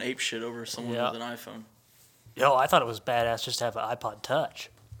was going ape shit over someone Yeah. with an iPhone. Yo, I thought it was badass just to have an iPod Touch.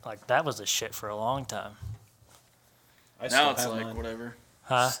 Like, that was the shit for a long time. I Now it's have like, mine. whatever.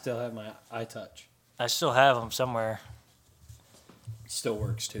 Huh? Still have my iTouch. I still have them somewhere. Still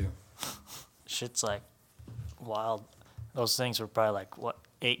works too. Shit's like wild. Those things were probably like, what,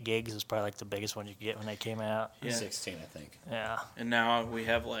 8 gigs is probably like the biggest one you could get when they came out. Yeah. 16, I think. Yeah. And now we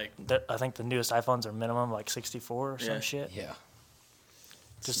have, like, I think the newest iPhones are minimum like 64 or Yeah. some shit. Yeah.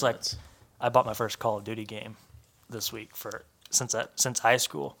 Just nuts. like, I bought my first Call of Duty game this week since high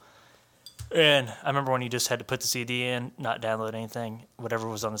school. And I remember when you just had to put the CD in, not download anything. Whatever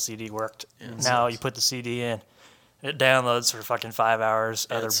was on the CD worked. Yeah, it Now sucks. you put the CD in, it downloads for fucking 5 hours,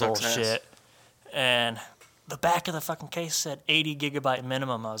 Yeah, it other sucks bullshit. And the back of the fucking case said 80 gigabyte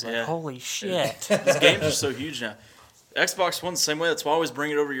minimum. I was like, Yeah. holy shit. These games are so huge now. Xbox One's the same way. That's why I always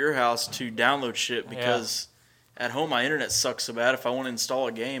bring it over to your house to download shit because at home my internet sucks so bad. If I want to install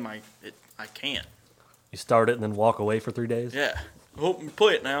a game, I can't. You start it and then walk away for 3 days. Yeah. Hope you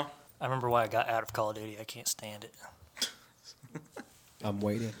play it now. I remember why I got out of Call of Duty. I can't stand it. I'm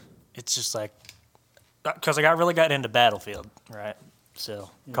waiting. It's just like, because I really got into Battlefield, right? So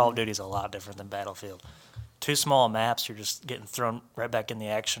Call of Duty is a lot different than Battlefield. 2 small maps, you're just getting thrown right back in the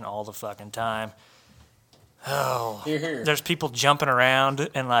action all the fucking time. Oh, Here, here. there's people jumping around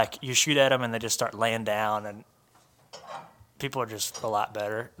and like you shoot at them and they just start laying down and people are just a lot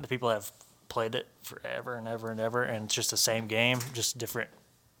better. The people have played it forever and ever and ever and it's just the same game, just different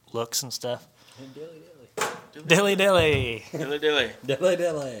looks and stuff. Dilly dilly. Dilly dilly. Dilly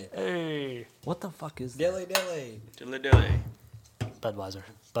dilly. Hey. What the fuck is that? Dilly dilly. Dilly dilly. Budweiser.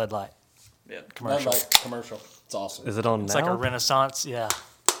 Bud Light. Yeah. Commercial. Commercial. It's awesome. Is it on It's now? like a renaissance, yeah.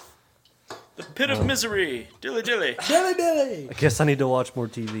 The Pit of Misery. Dilly dilly. Dilly dilly. I guess I need to watch more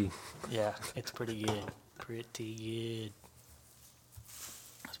TV. Yeah, it's pretty good. Pretty good.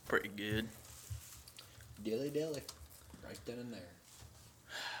 That's pretty good. Dilly dilly. Right then and there.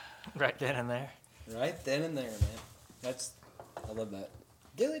 Right then and there. Right then and there, man. I love that.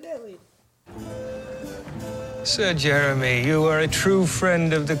 Dilly dilly. Sir Jeremy, you are a true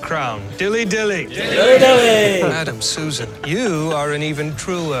friend of the crown. Dilly dilly. Dilly dilly. Madam Susan, you are an even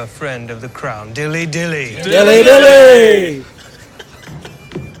truer friend of the crown. Dilly dilly. Dilly dilly.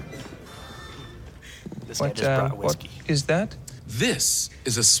 This guy just brought What whiskey. is that? This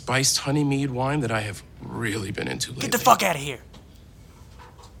is a spiced honey mead wine that I have really been into lately. Get the fuck out of here.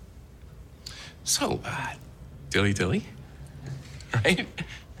 So, dilly dilly, right?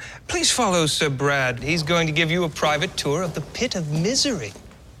 Please follow Sir Brad. He's going to give you a private tour of the Pit of Misery.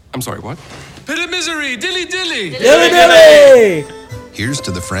 I'm sorry, what? Pit of misery, dilly dilly. Dilly dilly. Here's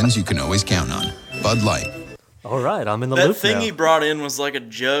to the friends you can always count on. Bud Light. All right, I'm in the That loop thing now. he brought in was like a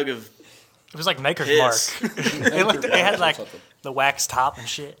jug of It was like Maker's piss. Mark. It had like the wax top and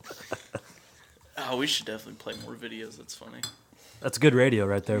shit. Oh, we should definitely play more videos. That's funny. That's good radio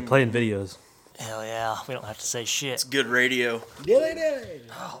right there, playing videos. Hell yeah, we don't have to say shit. It's good radio. Dilly dilly.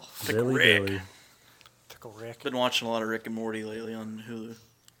 Pickle Dilly Rick. dilly. Pickle Rick. Been watching a lot of Rick and Morty lately on Hulu.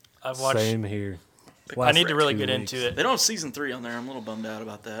 I've watched. Same here. I need to really 2 get weeks. into it. They don't have season 3 on there. I'm a little bummed out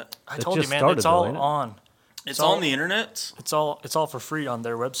about that. I It told you, just man, started, it's all though, ain't it? on. It's all- on the internet. It's all for free on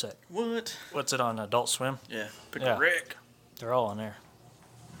their website. What? What's it on Adult Swim? Yeah, Pickle Yeah. Rick. They're all on there.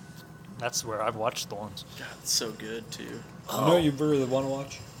 That's where I've watched the ones. God, it's so good too. You know you really want to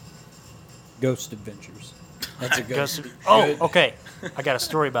watch? Ghost Adventures. That's a good. Ghost- oh, okay. I got a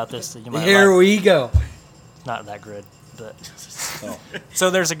story about this that you might Here like. we go. Not that good, but Oh. so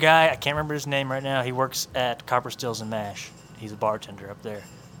there's a guy, I can't remember his name right now. He works at Copper Stills and Mash. He's a bartender up there.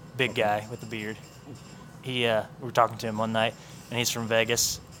 Big guy with a beard. We were talking to him one night, and he's from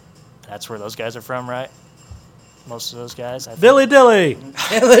Vegas. That's where those guys are from, right? Most of those guys. I think. Dilly dilly.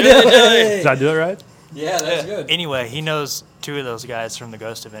 Dilly dilly. Did I do it right? Yeah, that's good. Anyway, he knows 2 of those guys from the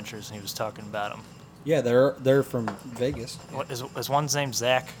Ghost Adventures, and he was talking about them. Yeah, they're from Vegas. What is one's name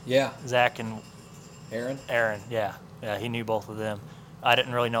Zach? Yeah, Zach and Aaron. Aaron, yeah. Yeah, he knew both of them. I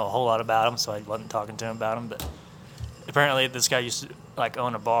didn't really know a whole lot about him, so I wasn't talking to him about him, but apparently this guy used to like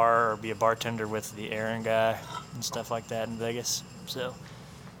own a bar or be a bartender with the Aaron guy and stuff like that in Vegas. So you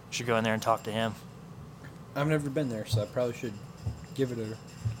should go in there and talk to him. I've never been there, so I probably should give it a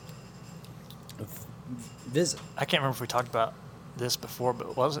visit. I can't remember if we talked about this before,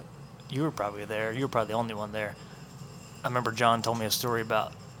 but was it? You were probably there. You were probably the only one there. I remember John told me a story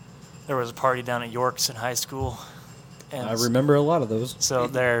about there was a party down at York's in high school. And I remember a lot of those. So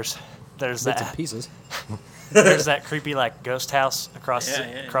there's Bits and that. pieces. there's that creepy like ghost house across Yeah.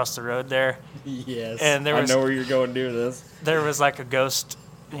 across the road there. Yes. And there I was- know where you're going to do this. There was like a ghost,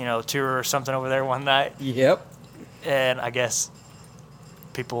 tour or something over there one night, Yep. and I guess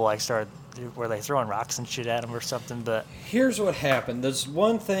people like started were they throwing rocks and shit at him or something. But Here's what happened. There's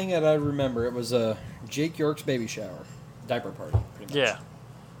one thing that I remember. It was Jake York's baby shower, diaper party, pretty much. yeah,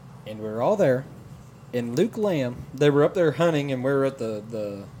 And we were all there. And Luke Lamb, they were up there hunting, and we were at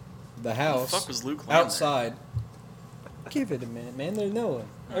the house. The fuck was Luke Lamb there? outside? Give it a minute, man. There's no one.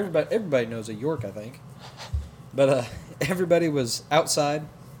 Everybody knows a York, I think. But everybody was outside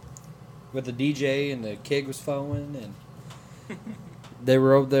with the DJ, and the keg was flowing, and they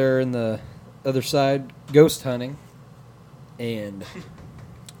were over there in the other side ghost hunting. And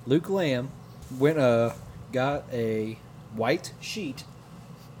Luke Lamb went got a white sheet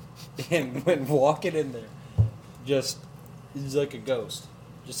and went walking in there. He's like a ghost.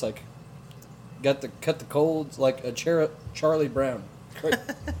 Just like cut the colds like a Charlie Brown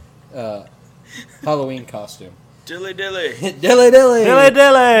Halloween costume. Dilly. Dilly. dilly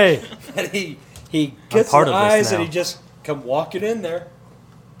dilly. And he gets part the of this eyes and now. he just come walking in there.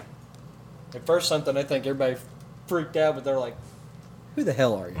 At first, something I think everybody freaked out, but they're like, "Who the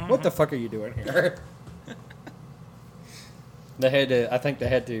hell are you? What the fuck are you doing here?" I think they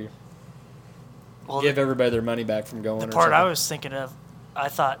had to Well, give everybody their money back from going. the or part I something. was thinking of, I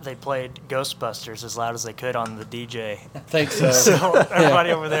thought they played Ghostbusters as loud as they could on the DJ. I think so. So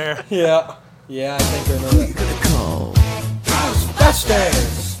everybody over there. Yeah, I think I know that.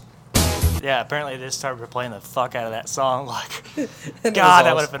 Ghostbusters. Yeah, apparently they just started playing the fuck out of that song. Like, And God,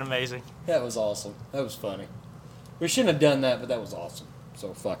 that was would have been amazing. That was awesome. That was funny. We shouldn't have done that, but that was awesome.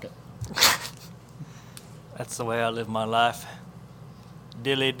 So fuck it. That's the way I live my life.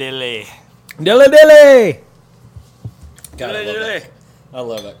 Dilly dilly. Dilly dilly. God, I Dilly. love that. I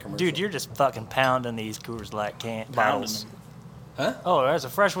love that commercial. Dude, you're just fucking pounding these Coors Light bottles. them. Huh? Oh, there's a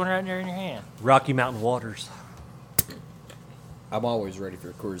fresh one right there in your hand. Rocky Mountain Waters. I'm always ready for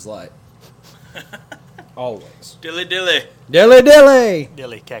a Coors Light. Always. Dilly. Dilly dilly.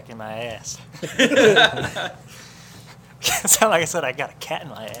 Dilly kicking my ass. Sound like I said I got a cat in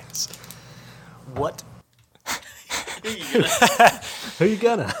my ass. What? Who you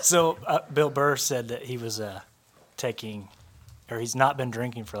gonna? So Bill Burr said that he was he's not been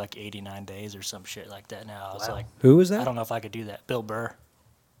drinking for like 89 days or some shit like that now. I was like, Who was that? I don't know if I could do that. Bill Burr,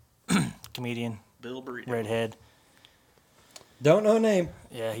 comedian, Bill Burrito. redhead. Don't know a name.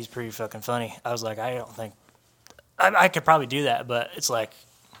 Yeah, he's pretty fucking funny. I was like, I don't think I could probably do that, but it's like,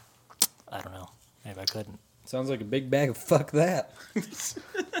 I don't know. Maybe I couldn't. Sounds like a big bag of fuck that.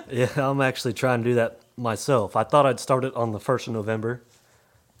 Yeah, I'm actually trying to do that myself. I thought I'd start it on the 1st of November,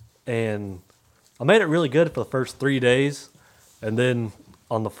 and I made it really good for the first 3 days, and then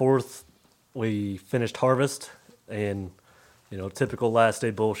on the 4th, we finished harvest, and, typical last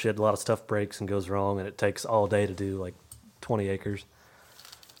day bullshit, a lot of stuff breaks and goes wrong, and it takes all day to do, like, 20 acres.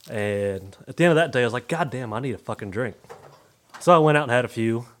 And at the end of that day, I was like, God damn, I need a fucking drink. So I went out and had a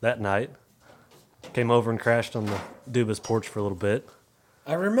few that night. Came over and crashed on the Duba's porch for a little bit.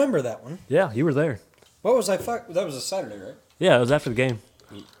 I remember that one. Yeah, you were there. What was I fuck? That was a Saturday, right? Yeah, it was after the game.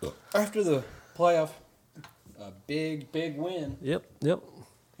 After the playoff, a big win. Yep.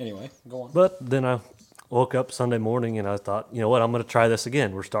 Anyway, go on. But then I woke up Sunday morning and I thought, you know what, I'm going to try this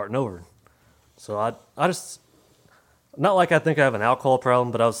again. We're starting over. So I just, not like I think I have an alcohol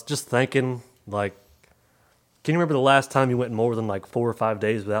problem, but I was just thinking, like, can you remember the last time you went more than like 4 or 5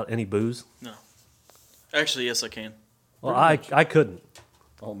 days without any booze? No. Actually, yes, I can. Well, I couldn't.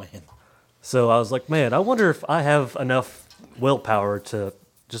 Oh man. So I was like, man, I wonder if I have enough willpower to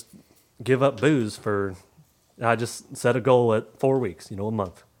just give up booze for. I just set a goal at 4 weeks, a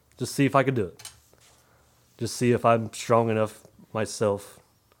month. Just see if I could do it. Just see if I'm strong enough myself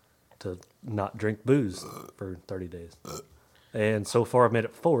to not drink booze for 30 days. And so far I've made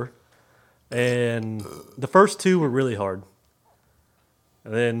it 4. And the first 2 were really hard.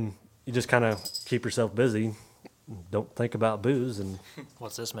 And then you just kind of keep yourself busy. Don't think about booze and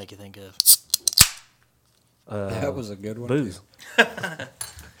What's this make you think of? That was a good one. booze.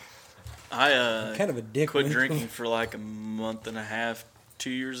 I Kind of a dick. quit move. drinking for like a month and a half, 2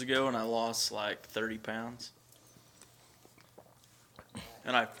 years ago, and I lost like 30 pounds.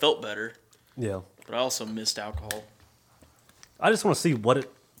 And I felt better, Yeah. but I also missed alcohol. I just want to see what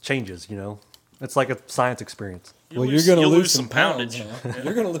it changes, It's like a science experience. Well, lose- you're gonna you'll lose some poundage. poundage. Now.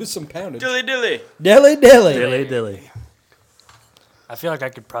 You're gonna lose some poundage. Dilly. Dilly. Dilly. I feel like I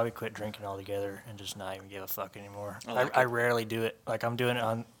could probably quit drinking altogether and just not even give a fuck anymore. I like I it. rarely do it. Like I'm doing it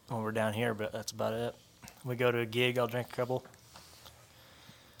when we're down here, but that's about it. We go to a gig, I'll drink a couple.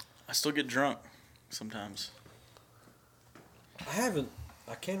 I still get drunk sometimes.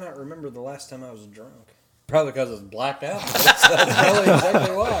 I cannot remember the last time I was drunk. Probably because I was blacked out. That's probably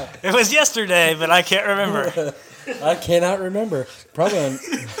exactly why. It was yesterday, but I can't remember. I cannot remember. Probably on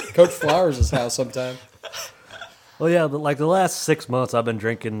Coach Flowers' house sometime. Well, yeah, like the last 6 months, I've been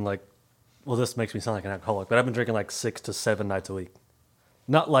drinking like, well, this makes me sound like an alcoholic, but I've been drinking like 6 to 7 nights a week.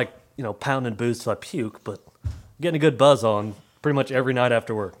 Not like, pounding booze till I puke, but getting a good buzz on pretty much every night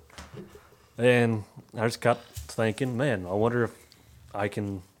after work. And I just got thinking, man, I wonder if I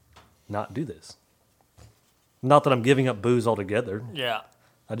can not do this. Not that I'm giving up booze altogether. Yeah.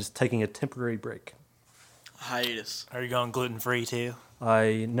 I'm just taking a temporary break. Hiatus. Are you going gluten-free too? I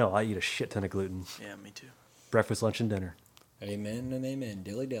eat a shit ton of gluten. Yeah, me too. Breakfast, lunch, and dinner. Amen and amen.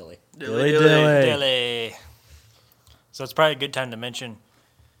 Dilly dilly. Dilly dilly. Dilly. So it's probably a good time to mention,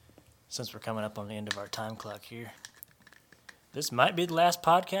 since we're coming up on the end of our time clock here, this might be the last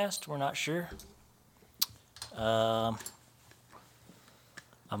podcast. We're not sure. I'm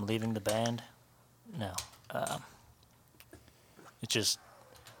leaving the band. No. It's just,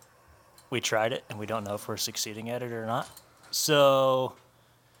 we tried it, and we don't know if we're succeeding at it or not. So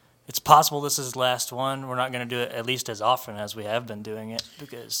it's possible this is the last one. We're not going to do it at least as often as we have been doing it,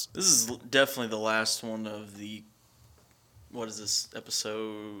 because This is definitely the last one of the, what is this,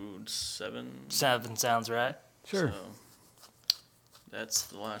 episode 7? 7 sounds right. Sure. So that's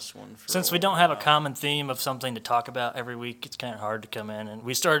the last one. Since we don't have a common theme of something to talk about every week, it's kind of hard to come in. And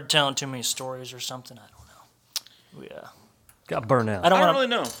we started telling too many stories or something. I don't know. We got burnt out. I don't really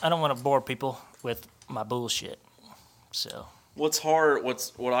know. I don't want to bore people with my bullshit. So What's hard,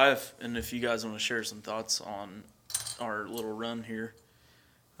 what I've, and if you guys want to share some thoughts on our little run here,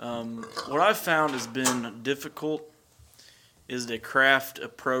 what I've found has been difficult is to craft a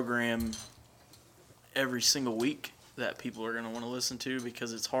program every single week that people are going to want to listen to,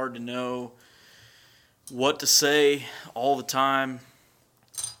 because it's hard to know what to say all the time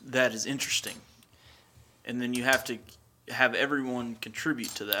that is interesting. And then you have to have everyone contribute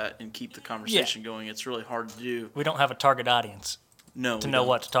to that and keep the conversation going. It's really hard to do. we don't have a target audience To know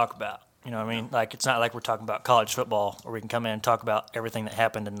what to talk about. You know what I mean? Like, it's not like we're talking about college football, where we can come in and talk about everything that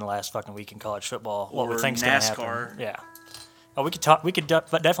happened in the last fucking week in college football. What we Or think's going to happen. NASCAR. Yeah. Oh, we could talk. We could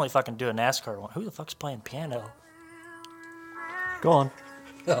definitely fucking do a NASCAR one. Who the fuck's playing piano? Go on.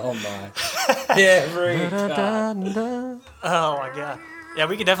 Oh my. Every time. Oh my god. Yeah,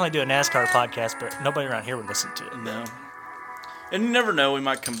 we could definitely do a NASCAR podcast, but nobody around here would listen to it. No. And you never know, we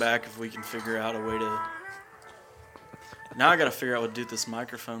might come back if we can figure out a way to... Now I got to figure out what to do with this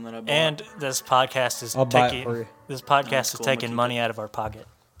microphone that I bought. And this podcast is I'll buy it for you. This podcast That's is cool, taking I'm gonna money out of our pocket.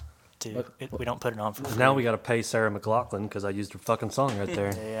 Too. We don't put it on for free. Now we got to pay Sarah McLachlan because I used her fucking song right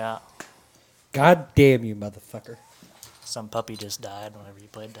there. Yeah. God damn you, motherfucker. Some puppy just died whenever you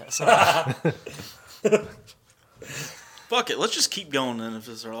played that song. Fuck it, let's just keep going then if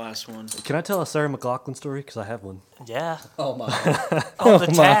this is our last one. Can I tell a Sarah McLachlan story? Because I have one. Yeah. Oh my. All the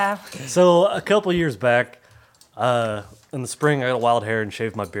time. So a couple years back, in the spring, I got wild hair and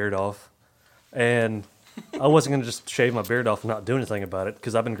shaved my beard off. And I wasn't going to just shave my beard off and not do anything about it,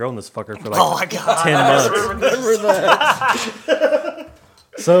 because I've been growing this fucker for like Oh my god. 10 months. Remember that.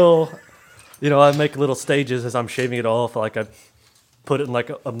 So, I make little stages as I'm shaving it off. Like I put it in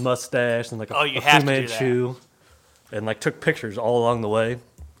like a mustache and like Oh, you a have Fu to do that. Manchu, and like took pictures all along the way.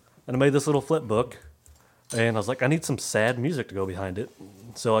 And I made this little flip book, and I was like, I need some sad music to go behind it.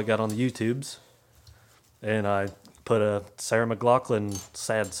 So I got on the YouTubes, and I put a Sarah McLachlan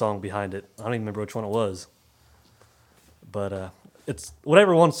sad song behind it. I don't even remember which one it was, but it's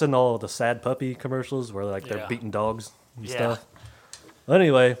whatever one's in all the sad puppy commercials where like they're Yeah. beating dogs and Yeah. stuff. Well,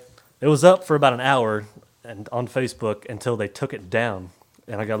 anyway, it was up for about an hour and on Facebook until they took it down,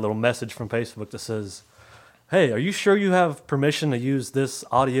 and I got a little message from Facebook that says, "Hey, are you sure you have permission to use this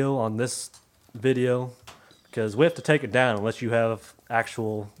audio on this video? Because we have to take it down unless you have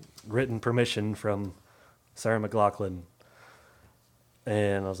actual written permission from Sarah McLachlan."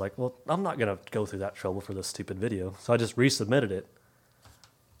 And I was like, well, I'm not going to go through that trouble for this stupid video. So I just resubmitted it,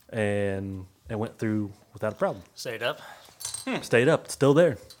 and it went through without a problem. Stayed up. Stayed up. It's still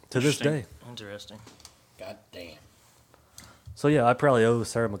there to this Interesting. day. Interesting. God damn. So yeah, I probably owe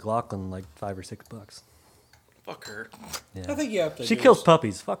Sarah McLachlan like $5 or $6. Fuck her. Yeah. I think you have to. She do kills this-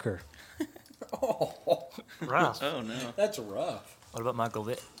 puppies. Fuck her. Oh, Rough. Oh, no. that's rough. What about Michael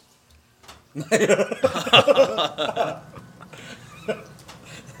Vick?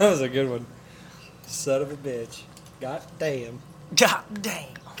 That was a good one. Son of a bitch. God damn. God damn.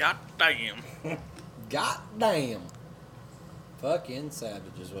 God damn. God damn. Fucking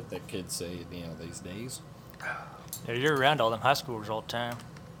savage is what the kids say, these days. Yeah, you're around all them high schoolers all the time.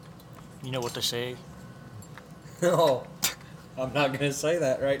 You know what they say. Oh, I'm not gonna say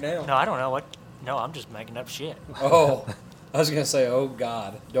that right now. No, I don't know what. No, I'm just making up shit. Oh, I was gonna say, oh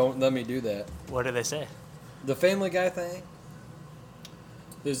God, don't let me do that. What do they say? The Family Guy thing.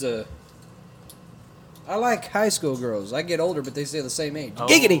 There's a. I like high school girls. I get older, but they stay the same age. Oh.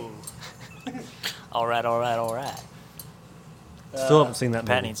 Giggity. All right. Still haven't seen that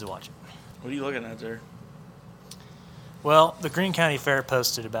Pat movie. needs to watch it. What are you looking at there? Well, the Greene County Fair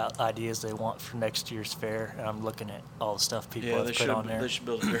posted about ideas they want for next year's fair, and I'm looking at all the stuff people Yeah, have they put should. on there. They should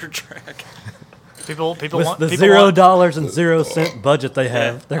build a dirt track. People With want the people $0 and 0 cent budget they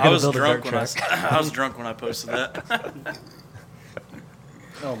have, they're I going was to build a drunk dirt when track. I was drunk when I posted that.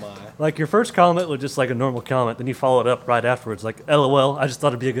 Oh my. Like your first comment was just like a normal comment, then you followed up right afterwards, like "LOL." I just thought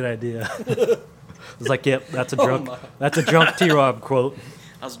it'd be a good idea. It's like, yep, that's a drunk. That's a drunk T-Rob quote.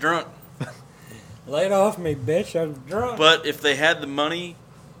 I was drunk. Lay it off me, bitch. I'm drunk. But if they had the money,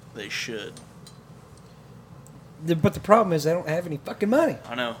 they should. But the problem is they don't have any fucking money.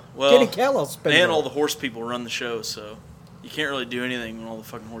 I know. Well, Kenny Kell'll spend and it. all the horse people run the show, so you can't really do anything when all the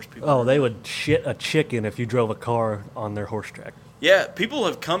fucking horse people. Oh, they would shit a chicken if you drove a car on their horse track. Yeah, people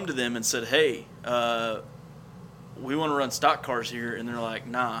have come to them and said, "Hey, we want to run stock cars here," and they're like,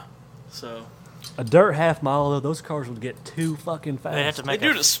 "Nah." So A dirt half mile, though, those cars would get too fucking fast. They have to they make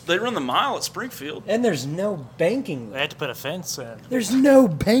do it. They run the mile at Springfield. And there's no banking. They had to put a fence in. There's no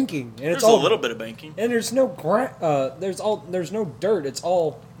banking. And There's it's all a little bit of banking. And there's no there's no dirt. It's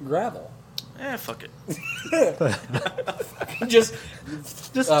all gravel. Fuck it. just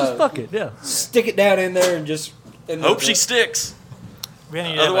fuck it, yeah. Stick it down in there and just. Hope she sticks. We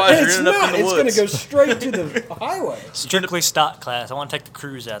need to have Otherwise, It's you're ending up not. in the It's going woods. to go straight to the highway. Strictly stock class. I want to take the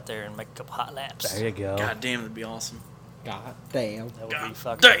cruise out there and make a couple hot laps. There you go. God damn, that'd be awesome. God damn. That would be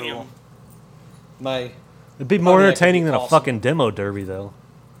fucking Damn. cool. My. It'd be more I mean, that could entertaining be than a awesome. fucking demo derby, though.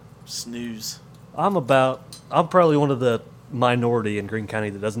 Snooze. I'm probably one of the minority in Greene County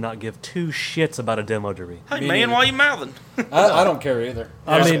that does not give two shits about a demo derby. Hey man, why you mouthing? I don't care either.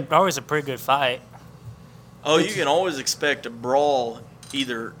 I mean, always a pretty good fight. Oh, you can always expect a brawl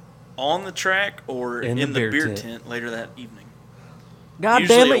either on the track or in the beer tent later that evening. God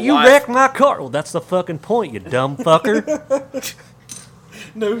Usually damn a it, you wife- wrecked my car. Well, that's the fucking point, you dumb fucker.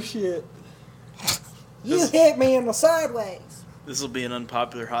 No shit. You hit me in the sideways. This will be an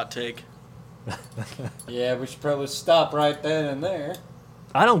unpopular hot take. Yeah, we should probably stop right then and there.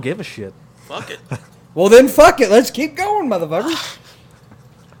 I don't give a shit. Fuck it. Well, then fuck it. Let's keep going, motherfuckers.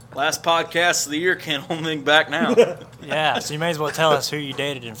 Last podcast of the year, can't hold anything back now. Yeah, so you may as well tell us who you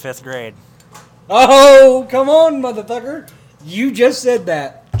dated in 5th grade. Oh, come on, motherfucker. You just said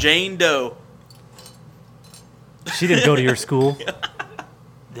that. Jane Doe. She didn't go to your school.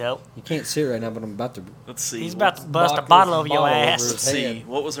 Yep. You can't see it right now, but I'm about to. Let's see. He's about to bust a bottle over your bottle over ass. his Let's see. head.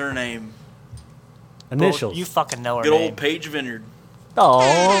 What was her name? Initials. You fucking know her Good name. old Paige Vineyard. Oh.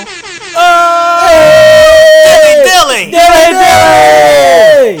 Dilly!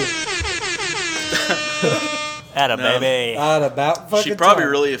 Hey! Atta No. baby. Out about fucking She'd probably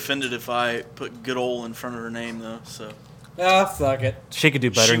time. really offended if I put good old in front of her name, though. So Ah, fuck it. She could do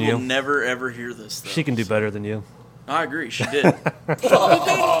better she than will you. never ever hear this. Though. She can do better than you. I agree. She did.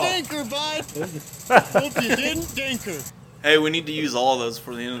 Dinker, bud. Hope you didn't dinker. Hey, we need to use all of those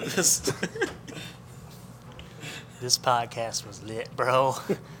for the end of this. This podcast was lit, bro.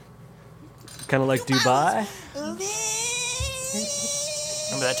 Kind of like Dubai. Remember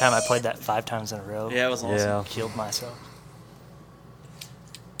that time I played that 5 times in a row? Yeah, it was awesome. Yeah. Killed myself.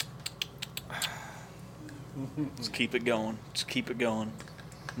 Just keep it going. Just keep it going.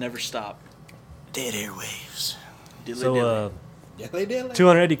 Never stop. Dead airwaves. Dilly So, dilly. Yeah, they did.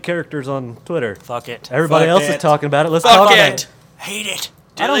 280 characters on Twitter. Fuck it. Everybody Fuck else it. is talking about it. Let's Fuck talk it. about it. Hate it.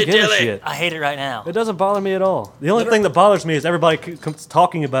 I don't Dilly give a dilly. shit. I hate it right now. It doesn't bother me at all. The only thing that bothers me is everybody comes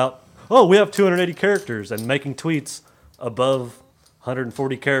talking about, oh, we have 280 characters and making tweets above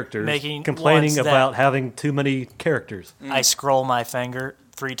 140 characters, Making complaining ones that- about having too many characters. I scroll my finger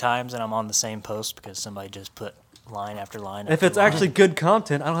 3 times and I'm on the same post because somebody just put line after line. If after it's line. actually good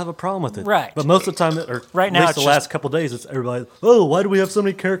content, I don't have a problem with it. Right. But most of the time, or Right at now least it's the just- last couple of days, it's everybody, oh, why do we have so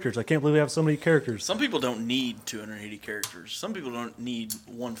many characters? I can't believe we have so many characters. Some people don't need 280 characters. Some people don't need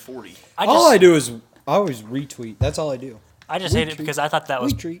 140. All I do is I always retweet. That's all I do. I just hate it because I thought that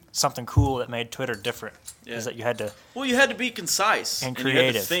was Retweet. something cool that made Twitter different. Yeah. Is that you had to. Well, you had to be concise And you had to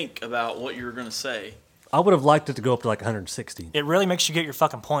creative. think about what you were going to say. I would have liked it to go up to like 160. It really makes you get your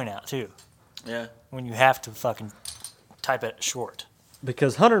fucking point out too Yeah. when you have to fucking type it short.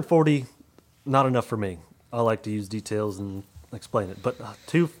 Because 140, not enough for me. I like to use details and explain it. But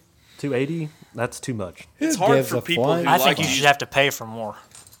 280, that's too much. It's hard gives for a people flying- who I like think to you use, should have to pay for more.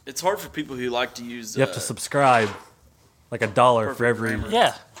 It's hard for people who like to use You have to subscribe. like $1 for every.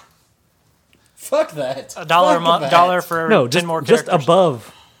 Yeah, Fuck that. $1 a Fuck month, that. $1 for every No, 10 just more just characters. above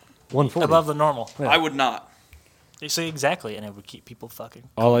 140. Above the normal. I would not. You see, exactly, and it would keep people fucking.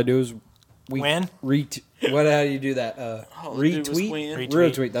 All I do is Win? How do you do that? All I do is Retweet? win.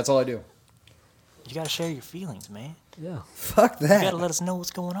 Retweet. That's all I do. You gotta share your feelings, man. Yeah. Fuck You that. gotta let us know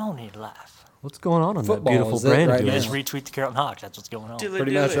what's going on in your life. What's going on that Football beautiful is it brand? right of You now. yours? just retweet the Carlton Hawks. That's what's going on. Dilly,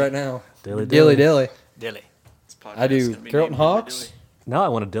 Pretty dilly. much right now. Dilly Dilly. Dilly. This podcast I is do gonna be Carlton named Dilly Hawks Dilly. Now I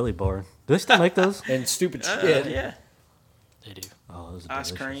want a dilly bar. Do they still make those? and stupid shit. Yeah. They do. Oh, those are Ice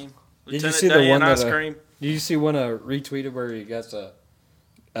delicious. cream. Did you Lieutenant see the Dan one that ice cream? Did you see one retweeted where he got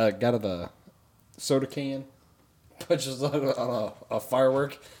a soda can, punches on a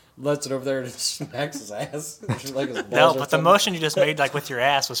firework, lets it over there and it smacks his ass? Like his No, balls or but the something. motion you just made, like with your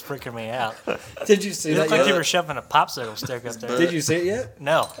ass, was freaking me out. Did you see It that looked like yet? you were shoving a popsicle stick up there. Did you see it yet?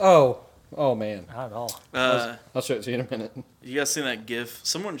 No, Oh man, not at all. I'll show it to you in a minute. You guys seen that GIF?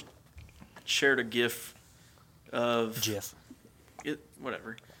 Someone shared a GIF of Jiff.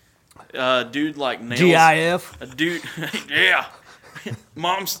 whatever. Dude like nails GIF. a dude. Yeah,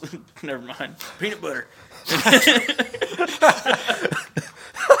 mom's. Never mind. Peanut butter.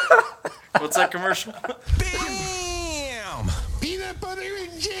 What's that commercial? Bam! Peanut butter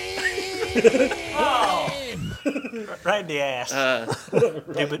and jam! Right in the ass.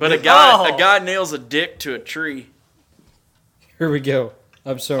 But a guy nails a dick to a tree. Here we go.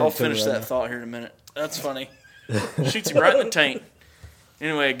 I'm sorry. I'll finish that thought here in a minute. That's funny. Shoots him right in the taint.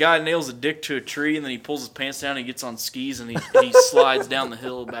 Anyway, a guy nails a dick to a tree, and then he pulls his pants down, and he gets on skis, and he slides down the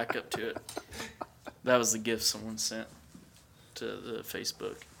hill back up to it. That was the gift someone sent to the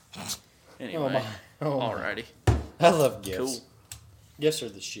Facebook. Anyway, alrighty. I love gifts. Cool. Gifts are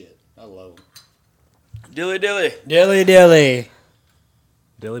the shit. I love them. Dilly dilly. Dilly dilly.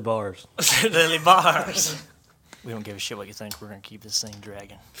 Dilly bars. Lily bars. We don't give a shit what you think. We're gonna keep this thing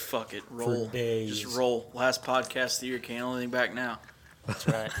dragging. Fuck it. Roll. days. Just roll. Last podcast of the year. Can't hold anything back now. That's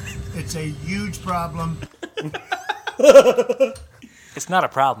right. It's a huge problem. It's not a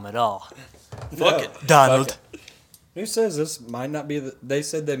problem at all. Fuck it. Donald. Who says this might not be the? They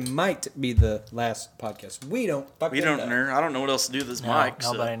said they might be the last podcast. We don't. We don't know. I don't know what else to do with this No, mic.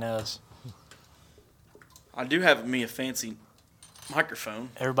 nobody So knows. I do have me a fancy microphone.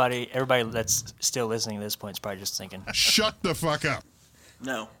 Everybody that's still listening at this point is probably just thinking, Shut the fuck up.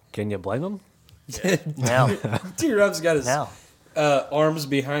 No. Can you blame them? no, T-Rob's got his no. arms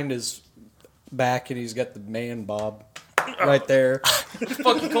behind his back, and he's got the man bob right there. What the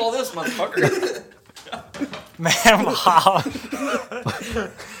fuck you call this, motherfucker? Man, wow.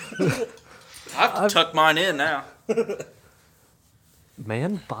 I have to tuck mine in now.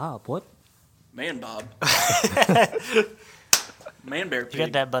 Man, Bob, what? Man Bob. Man Bear You Pig.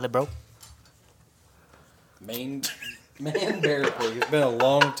 got that, brother, bro? Man bear pig. It's been a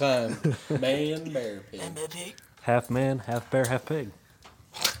long time. Man bear pig. Half man, half bear, half pig.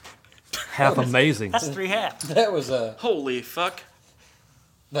 Half amazing. That's 3 halves. That was Holy fuck.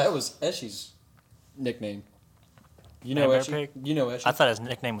 Eshy's nickname. You know Man bear Eshy? pig? You know Eshy? I thought his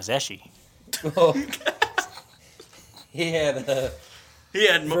nickname was Eshy. Well, he had He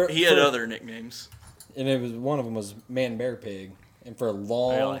had For- other nicknames. and it was one of them was Man Bear Pig, and for a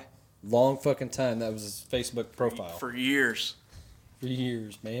Really? long fucking time that was his Facebook profile For years. for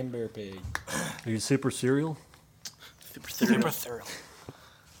years. Man Bear Pig. Are you super cereal? Super thorough.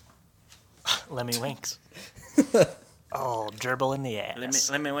 Lemmy Winks. Oh, gerbil in the ass.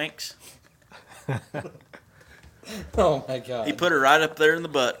 Let me winks. Oh my god! He put her right up there in the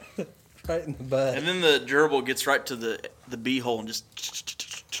butt. right in the butt. And then the gerbil gets right to the bee-hole and just...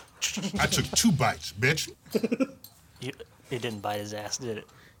 I took 2 bites, bitch. It didn't bite his ass, did it?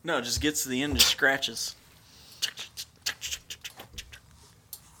 No, it just gets to the end and just scratches.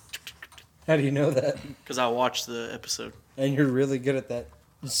 How do you know that? Because I watched the episode. And you're really good at that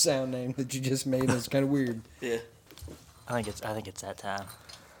sound name that you just made. It's kind of weird. Yeah. I think it's that time.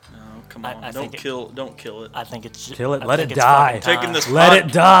 No, come on. I Don't think kill it. I think it's Kill it. I Let think it it's die. fucking time. Taking this Let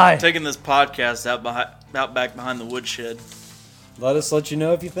it die. Taking this podcast out back behind the woodshed. Let us let you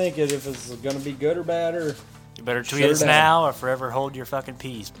know if you think it, if it's going to be good or bad, or You better tweet Shut us her down. now or forever hold your fucking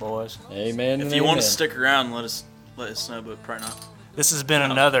peace, boys. amen. If and you want to amen. stick around, let us know, but probably not. This has been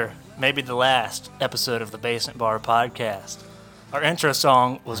another, maybe the last, episode of the Basement Bar Podcast. Our intro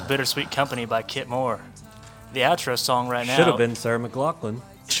song was Bittersweet Company by Kit Moore. The outro song right now Should have been Sarah McLachlan.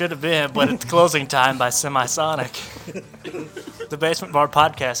 Should have been, but it's closing time by Semisonic. The Basement Bar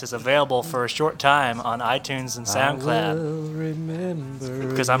Podcast is available for a short time on iTunes and SoundCloud.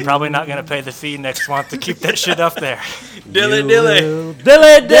 Because I'm probably not going to pay the fee next month to keep that shit up there. Dilly.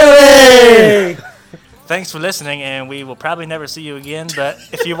 Dilly, dilly! thanks for listening, and we will probably never see you again. But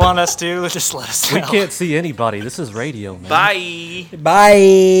if you want us to, just let us know. We can't see anybody. This is radio, man. Bye.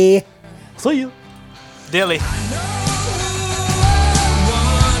 Bye. See you. Dilly.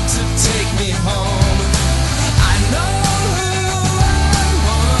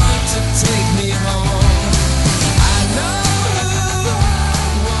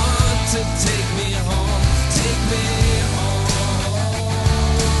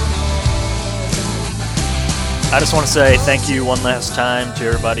 I just want to say thank you one last time to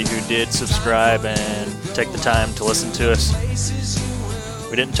everybody who did subscribe and take the time to listen to us.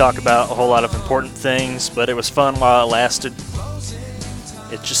 We didn't talk about a whole lot of important things, but it was fun while it lasted.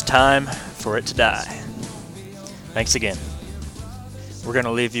 It's just time for it to die. Thanks again. We're going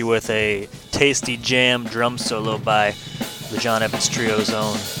to leave you with a tasty jam drum solo by the John Evans Trio's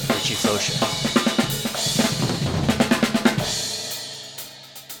own Richie Fosha.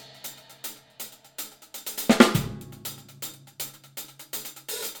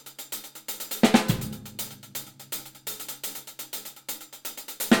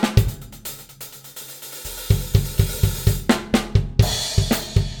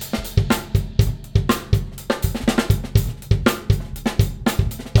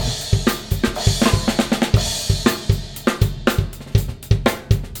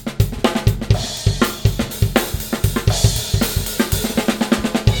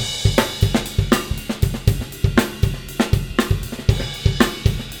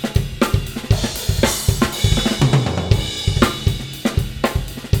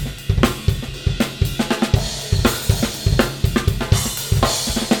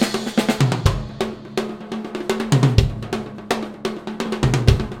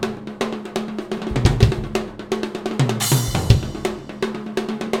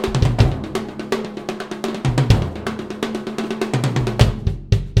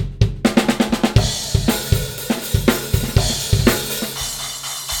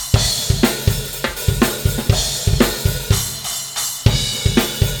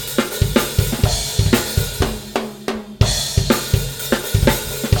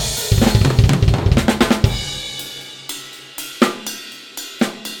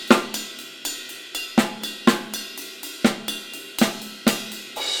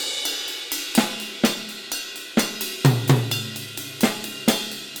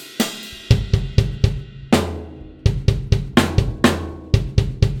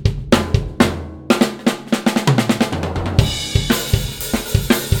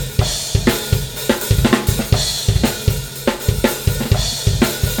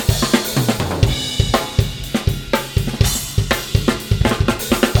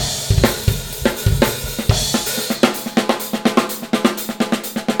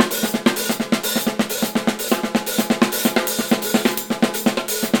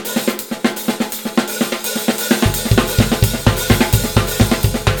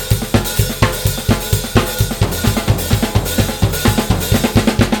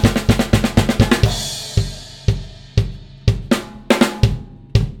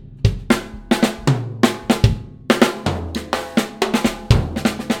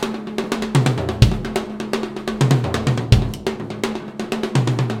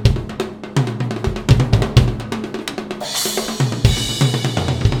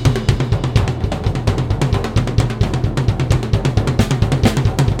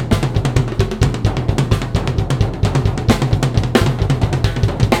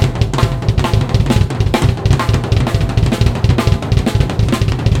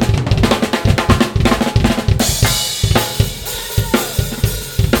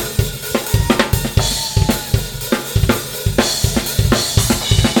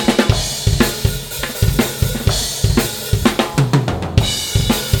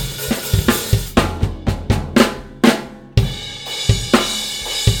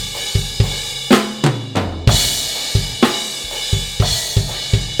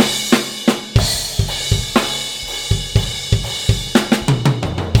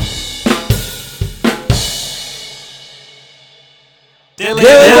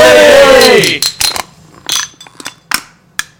 Dilly!